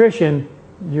the nutrition,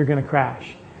 you're going to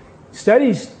crash.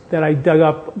 Studies that I dug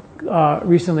up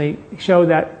recently show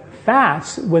that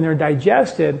fats, when they're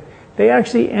digested, they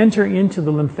actually enter into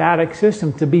the lymphatic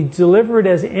system to be delivered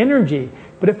as energy.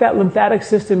 But if that lymphatic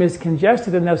system is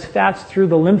congested and those fats through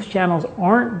the lymph channels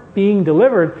aren't being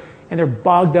delivered, and they're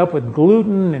bogged up with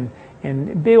gluten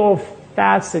and big old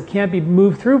fats that can't be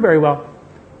moved through very well,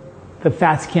 the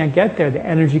fats can't get there, the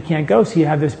energy can't go, so you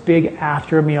have this big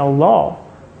after-meal lull.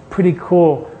 Pretty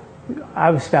cool. I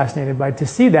was fascinated to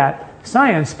see that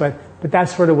science, but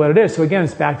that's sort of what it is. So again,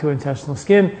 it's back to intestinal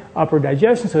skin, upper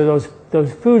digestion, so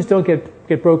those foods don't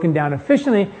get broken down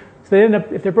efficiently, so they end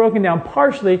up, if they're broken down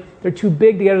partially, they're too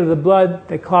big to get into the blood,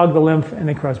 they clog the lymph, and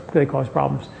they cause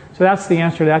problems. So that's the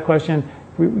answer to that question.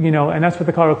 And that's what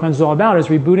the Colorado Cleanse is all about, is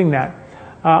rebooting that.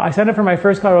 I signed up for my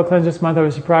first Colorado Cleanse this month. I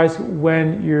was surprised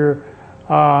when your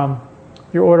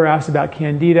order asked about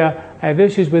Candida. I have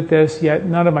issues with this, yet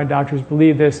none of my doctors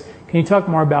believe this. Can you talk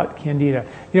more about Candida?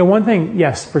 One thing,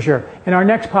 yes, for sure. And our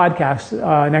next podcast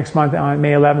next month on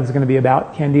May 11th is going to be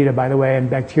about Candida, by the way, and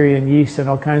bacteria and yeast and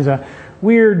all kinds of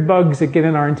weird bugs that get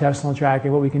in our intestinal tract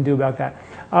and what we can do about that.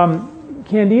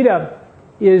 Candida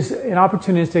is an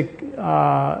opportunistic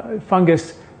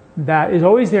fungus that is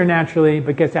always there naturally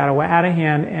but gets out of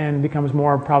hand and becomes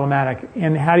more problematic.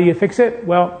 And how do you fix it?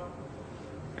 Well,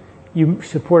 you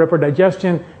support upper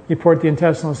digestion, you support the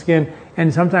intestinal skin,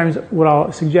 and sometimes what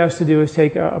I'll suggest to do is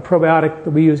take a probiotic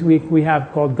that we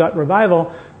have called Gut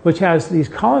Revival, which has these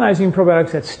colonizing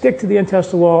probiotics that stick to the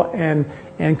intestinal wall and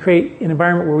create an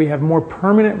environment where we have more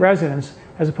permanent residence,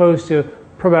 as opposed to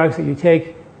probiotics that you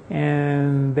take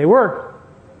and they work,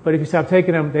 but if you stop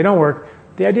taking them, they don't work.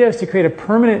 The idea is to create a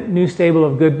permanent new stable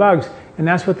of good bugs, and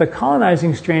that's what the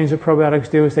colonizing strains of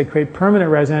probiotics do, is they create permanent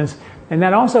residence. And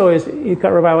that also is,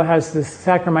 Gut Revival has this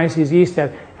Saccharomyces yeast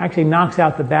that actually knocks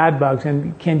out the bad bugs,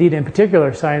 and Candida in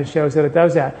particular, science shows that it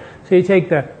does that. So you take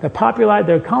the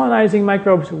colonizing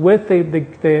microbes with the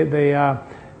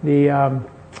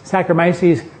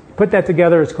Saccharomyces, put that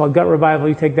together, it's called Gut Revival.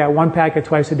 You take that one packet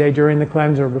twice a day during the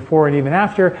cleanse or before and even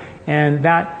after, and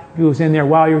that goes in there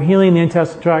while you're healing the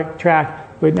intestinal tract.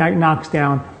 It knocks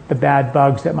down the bad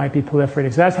bugs that might be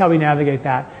proliferating. So that's how we navigate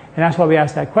that, and that's why we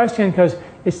ask that question, because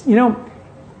it's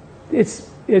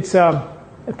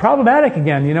problematic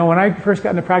again. When I first got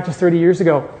into practice 30 years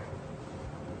ago,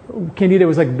 Candida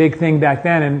was like a big thing back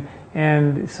then,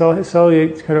 and slowly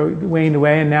it's kind of waned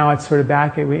away, and now it's sort of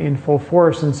back in full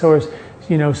force, and so is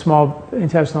small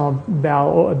intestinal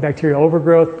bowel bacterial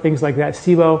overgrowth, things like that,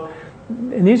 SIBO.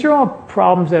 And these are all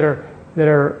problems that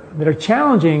are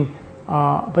challenging,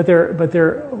 but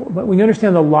when you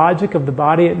understand the logic of the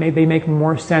body, they make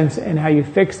more sense, and how you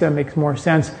fix them makes more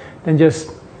sense than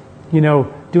just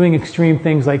doing extreme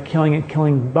things like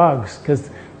killing bugs, because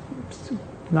it's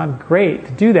not great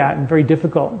to do that and very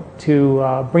difficult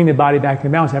to bring the body back into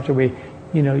balance after we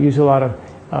use a lot of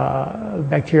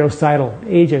bactericidal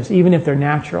agents, even if they're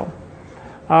natural.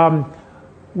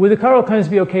 Would the Colorado Cleanse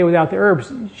be okay without the herbs?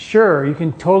 Sure, you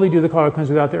can totally do the Colorado Cleanse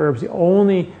without the herbs. The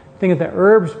only thing that the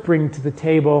herbs bring to the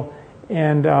table,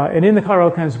 and in the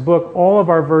Colorado Cleanse book, all of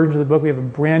our versions of the book, we have a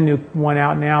brand new one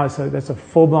out now. That's a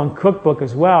full-blown cookbook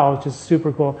as well, which is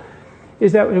super cool,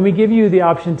 is that when we give you the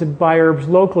option to buy herbs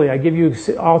locally, I give you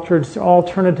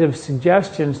alternative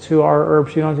suggestions to our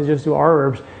herbs. You don't have to just do our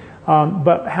herbs.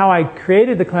 But how I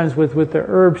created the cleanse with the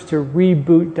herbs to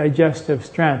reboot digestive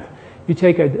strength. You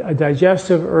take a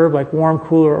digestive herb like warm,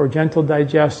 cooler, or gentle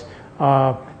digest,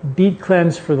 beet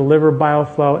cleanse for the liver bile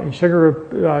flow, and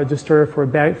sugar disturber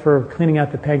for cleaning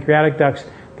out the pancreatic ducts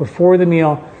before the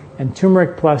meal, and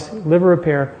turmeric plus liver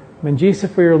repair, Mangisa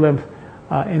for your lymph,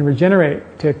 and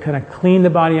regenerate to kind of clean the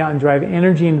body out and drive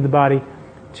energy into the body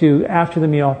to after the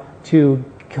meal to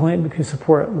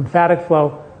support lymphatic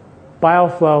flow, bile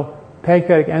flow,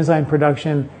 pancreatic enzyme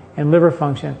production, and liver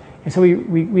function. And so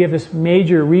we have this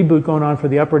major reboot going on for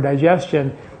the upper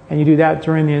digestion, and you do that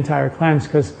during the entire cleanse,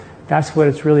 because that's what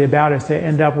it's really about, is to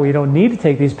end up where you don't need to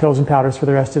take these pills and powders for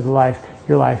the rest of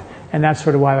your life. And that's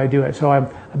sort of why I do it. So I'm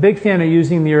a big fan of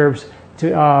using the herbs to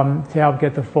help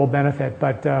get the full benefit.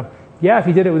 But yeah, if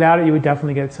you did it without it, you would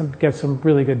definitely get some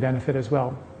really good benefit as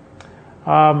well.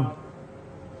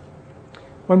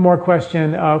 One more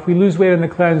question. If we lose weight on the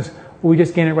cleanse, will we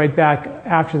just gain it right back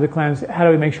after the cleanse? How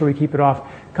do we make sure we keep it off?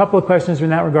 A couple of questions in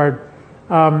that regard.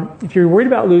 If you're worried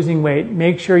about losing weight,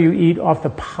 make sure you eat off the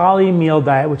poly meal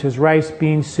diet, which is rice,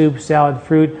 beans, soup, salad,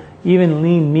 fruit, even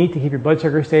lean meat to keep your blood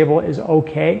sugar stable is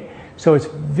okay. So it's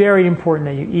very important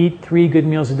that you eat 3 good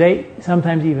meals a day,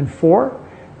 sometimes even 4,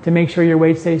 to make sure your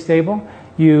weight stays stable.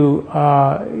 You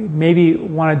maybe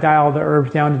want to dial the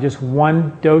herbs down to just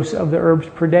 1 dose of the herbs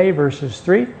per day versus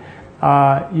 3.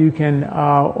 You can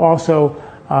also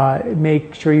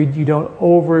make sure you don't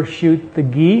overshoot the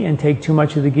ghee and take too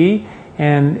much of the ghee.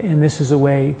 And this is a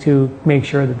way to make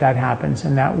sure that happens,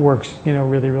 and that works,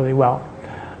 really, really well.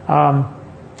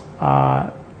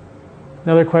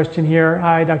 Another question here.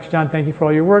 Hi, Dr. John, thank you for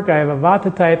all your work. I have a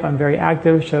Vata type. I'm very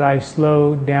active. Should I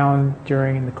slow down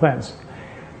during the cleanse?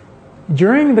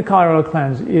 During the Colorado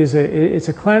cleanse, it's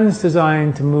a cleanse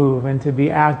designed to move and to be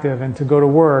active and to go to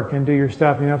work and do your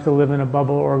stuff. You don't have to live in a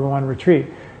bubble or go on retreat.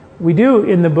 We do,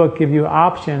 in the book, give you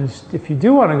options, if you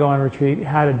do want to go on retreat,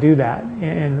 how to do that,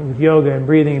 and with yoga and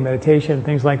breathing and meditation,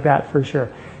 things like that, for sure.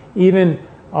 Even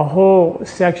a whole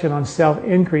section on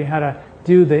self-inquiry, how to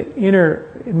do the inner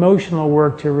emotional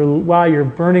work while you're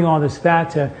burning all this fat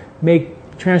to make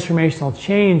transformational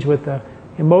change with the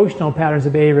emotional patterns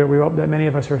of behavior that many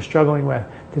of us are struggling with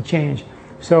to change.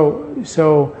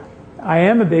 So I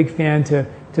am a big fan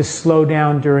to slow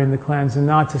down during the cleanse and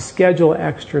not to schedule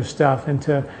extra stuff and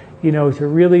to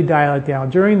really dial it down.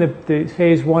 During the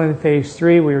phase 1 and phase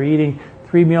 3, we were eating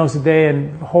 3 meals a day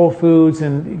and whole foods,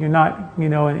 and you're not, in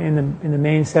the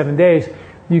main 7 days,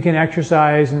 you can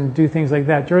exercise and do things like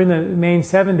that. During the main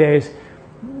 7 days,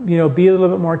 be a little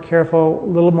bit more careful, a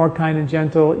little more kind and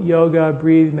gentle. Yoga,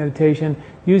 breathe, meditation.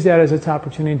 Use that as an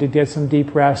opportunity to get some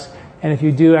deep rest. And if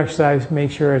you do exercise,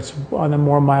 make sure it's on the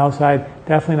more mild side.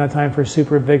 Definitely not time for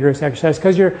super vigorous exercise,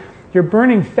 because you're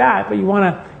burning fat, but you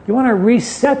want to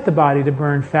reset the body to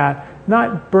burn fat,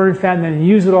 not burn fat and then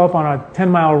use it all up on a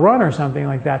 10-mile run or something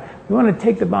like that. You want to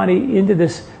take the body into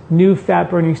this new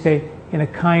fat-burning state in a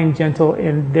kind, gentle,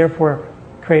 and therefore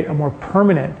create a more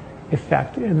permanent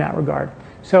effect in that regard.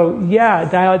 So yeah,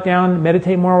 dial it down,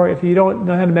 meditate more. If you don't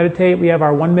know how to meditate, we have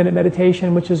our 1-minute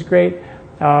meditation, which is great.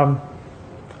 Also,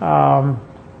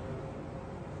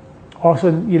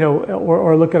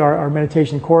 or look at our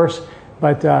meditation course.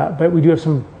 But we do have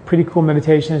some pretty cool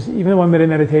meditations. Even the 1-minute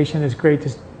meditation is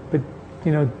great. But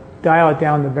dial it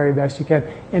down the very best you can.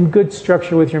 And good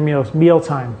structure with your meals,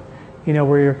 mealtime.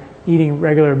 Where you're eating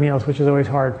regular meals, which is always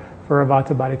hard for a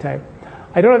Vata body type.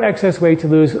 I don't have excess weight to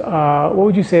lose. What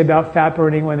would you say about fat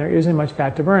burning when there isn't much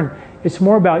fat to burn? It's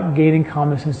more about gaining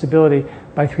calmness and stability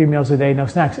by 3 meals a day, no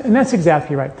snacks. And that's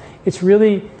exactly right. It's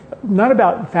really not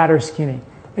about fat or skinny.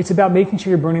 It's about making sure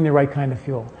you're burning the right kind of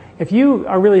fuel. If you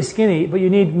are really skinny, but you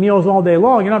need meals all day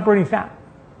long, you're not burning fat.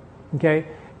 Okay?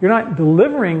 You're not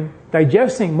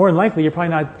digesting, more than likely, you're probably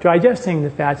not digesting the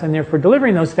fats, and therefore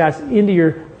delivering those fats into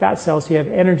your fat cells so you have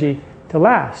energy to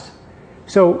last.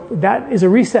 So that is a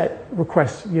reset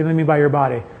request, by your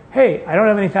body. Hey, I don't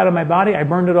have any fat on my body. I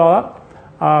burned it all up.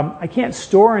 I can't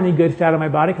store any good fat on my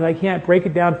body because I can't break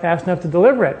it down fast enough to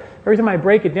deliver it. Every time I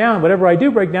break it down, whatever I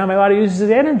do break down, my body uses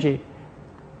energy.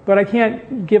 But I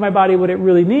can't give my body what it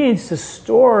really needs to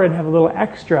store and have a little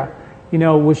extra,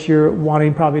 which you're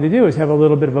wanting probably to do is have a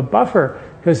little bit of a buffer,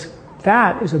 because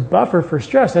fat is a buffer for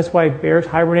stress. That's why bears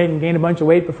hibernate and gain a bunch of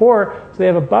weight before, so they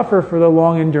have a buffer for the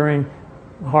long enduring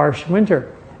harsh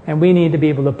winter. And we need to be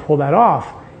able to pull that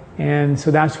off. And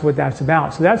so that's what that's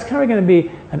about. So that's kind of going to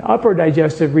be an upper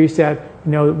digestive reset,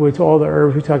 with all the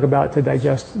herbs we talk about to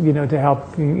digest, to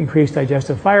help increase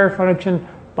digestive fire function,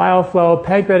 bile flow,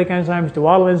 pancreatic enzymes,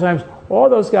 duodenal enzymes. All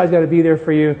those guys got to be there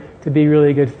for you to be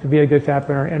really good, to be a good fat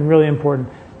burner, and really important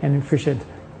and efficient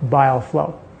bile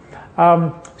flow.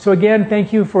 So again,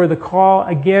 thank you for the call.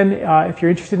 Again, if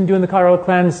you're interested in doing the Colorado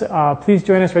Cleanse, please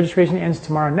join us. Registration ends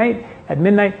tomorrow night at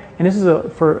midnight. And this is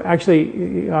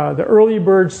the early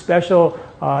bird special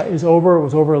is over. It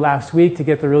was over last week to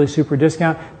get the really super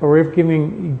discount. But we're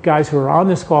giving guys who are on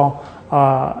this call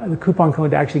the coupon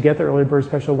code to actually get the early bird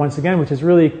special once again, which is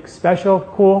really special,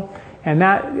 cool. And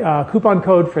that coupon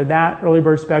code for that early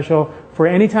bird special for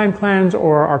Anytime Cleanse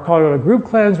or our Colorado Group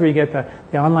Cleanse, where you get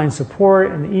the online support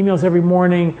and the emails every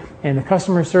morning and the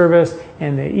customer service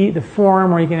and the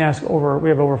forum where you can ask we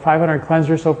have over 500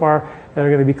 cleansers so far that are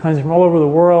going to be cleansing from all over the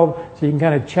world. So you can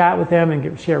kind of chat with them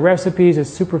and share recipes. It's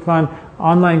super fun.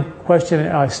 Online question and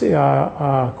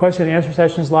answer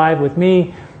sessions live with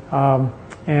me,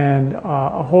 and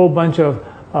a whole bunch of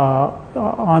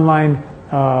online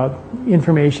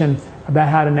information about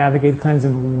how to navigate the cleanse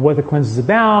and what the cleanse is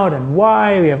about and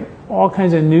why. We have all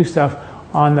kinds of new stuff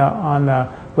on the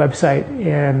website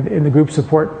and in the group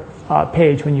support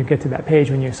page when you get to that page,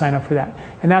 when you sign up for that.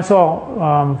 And that's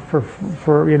all for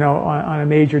on a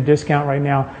major discount right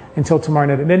now until tomorrow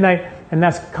night at midnight. And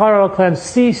that's Colorado Cleanse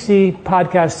CC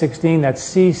Podcast 16. That's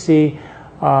CC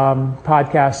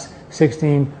Podcast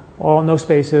 16. All no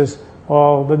spaces.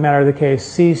 All doesn't matter the case.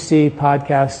 CC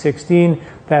Podcast 16.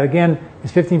 That again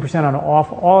is 15% on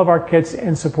off all of our kits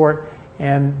and support,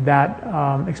 and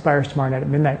that expires tomorrow night at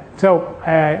midnight. So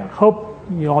I hope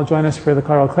you all join us for the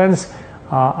Colorado Cleanse.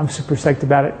 I'm super psyched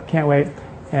about it. Can't wait.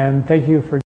 And thank you for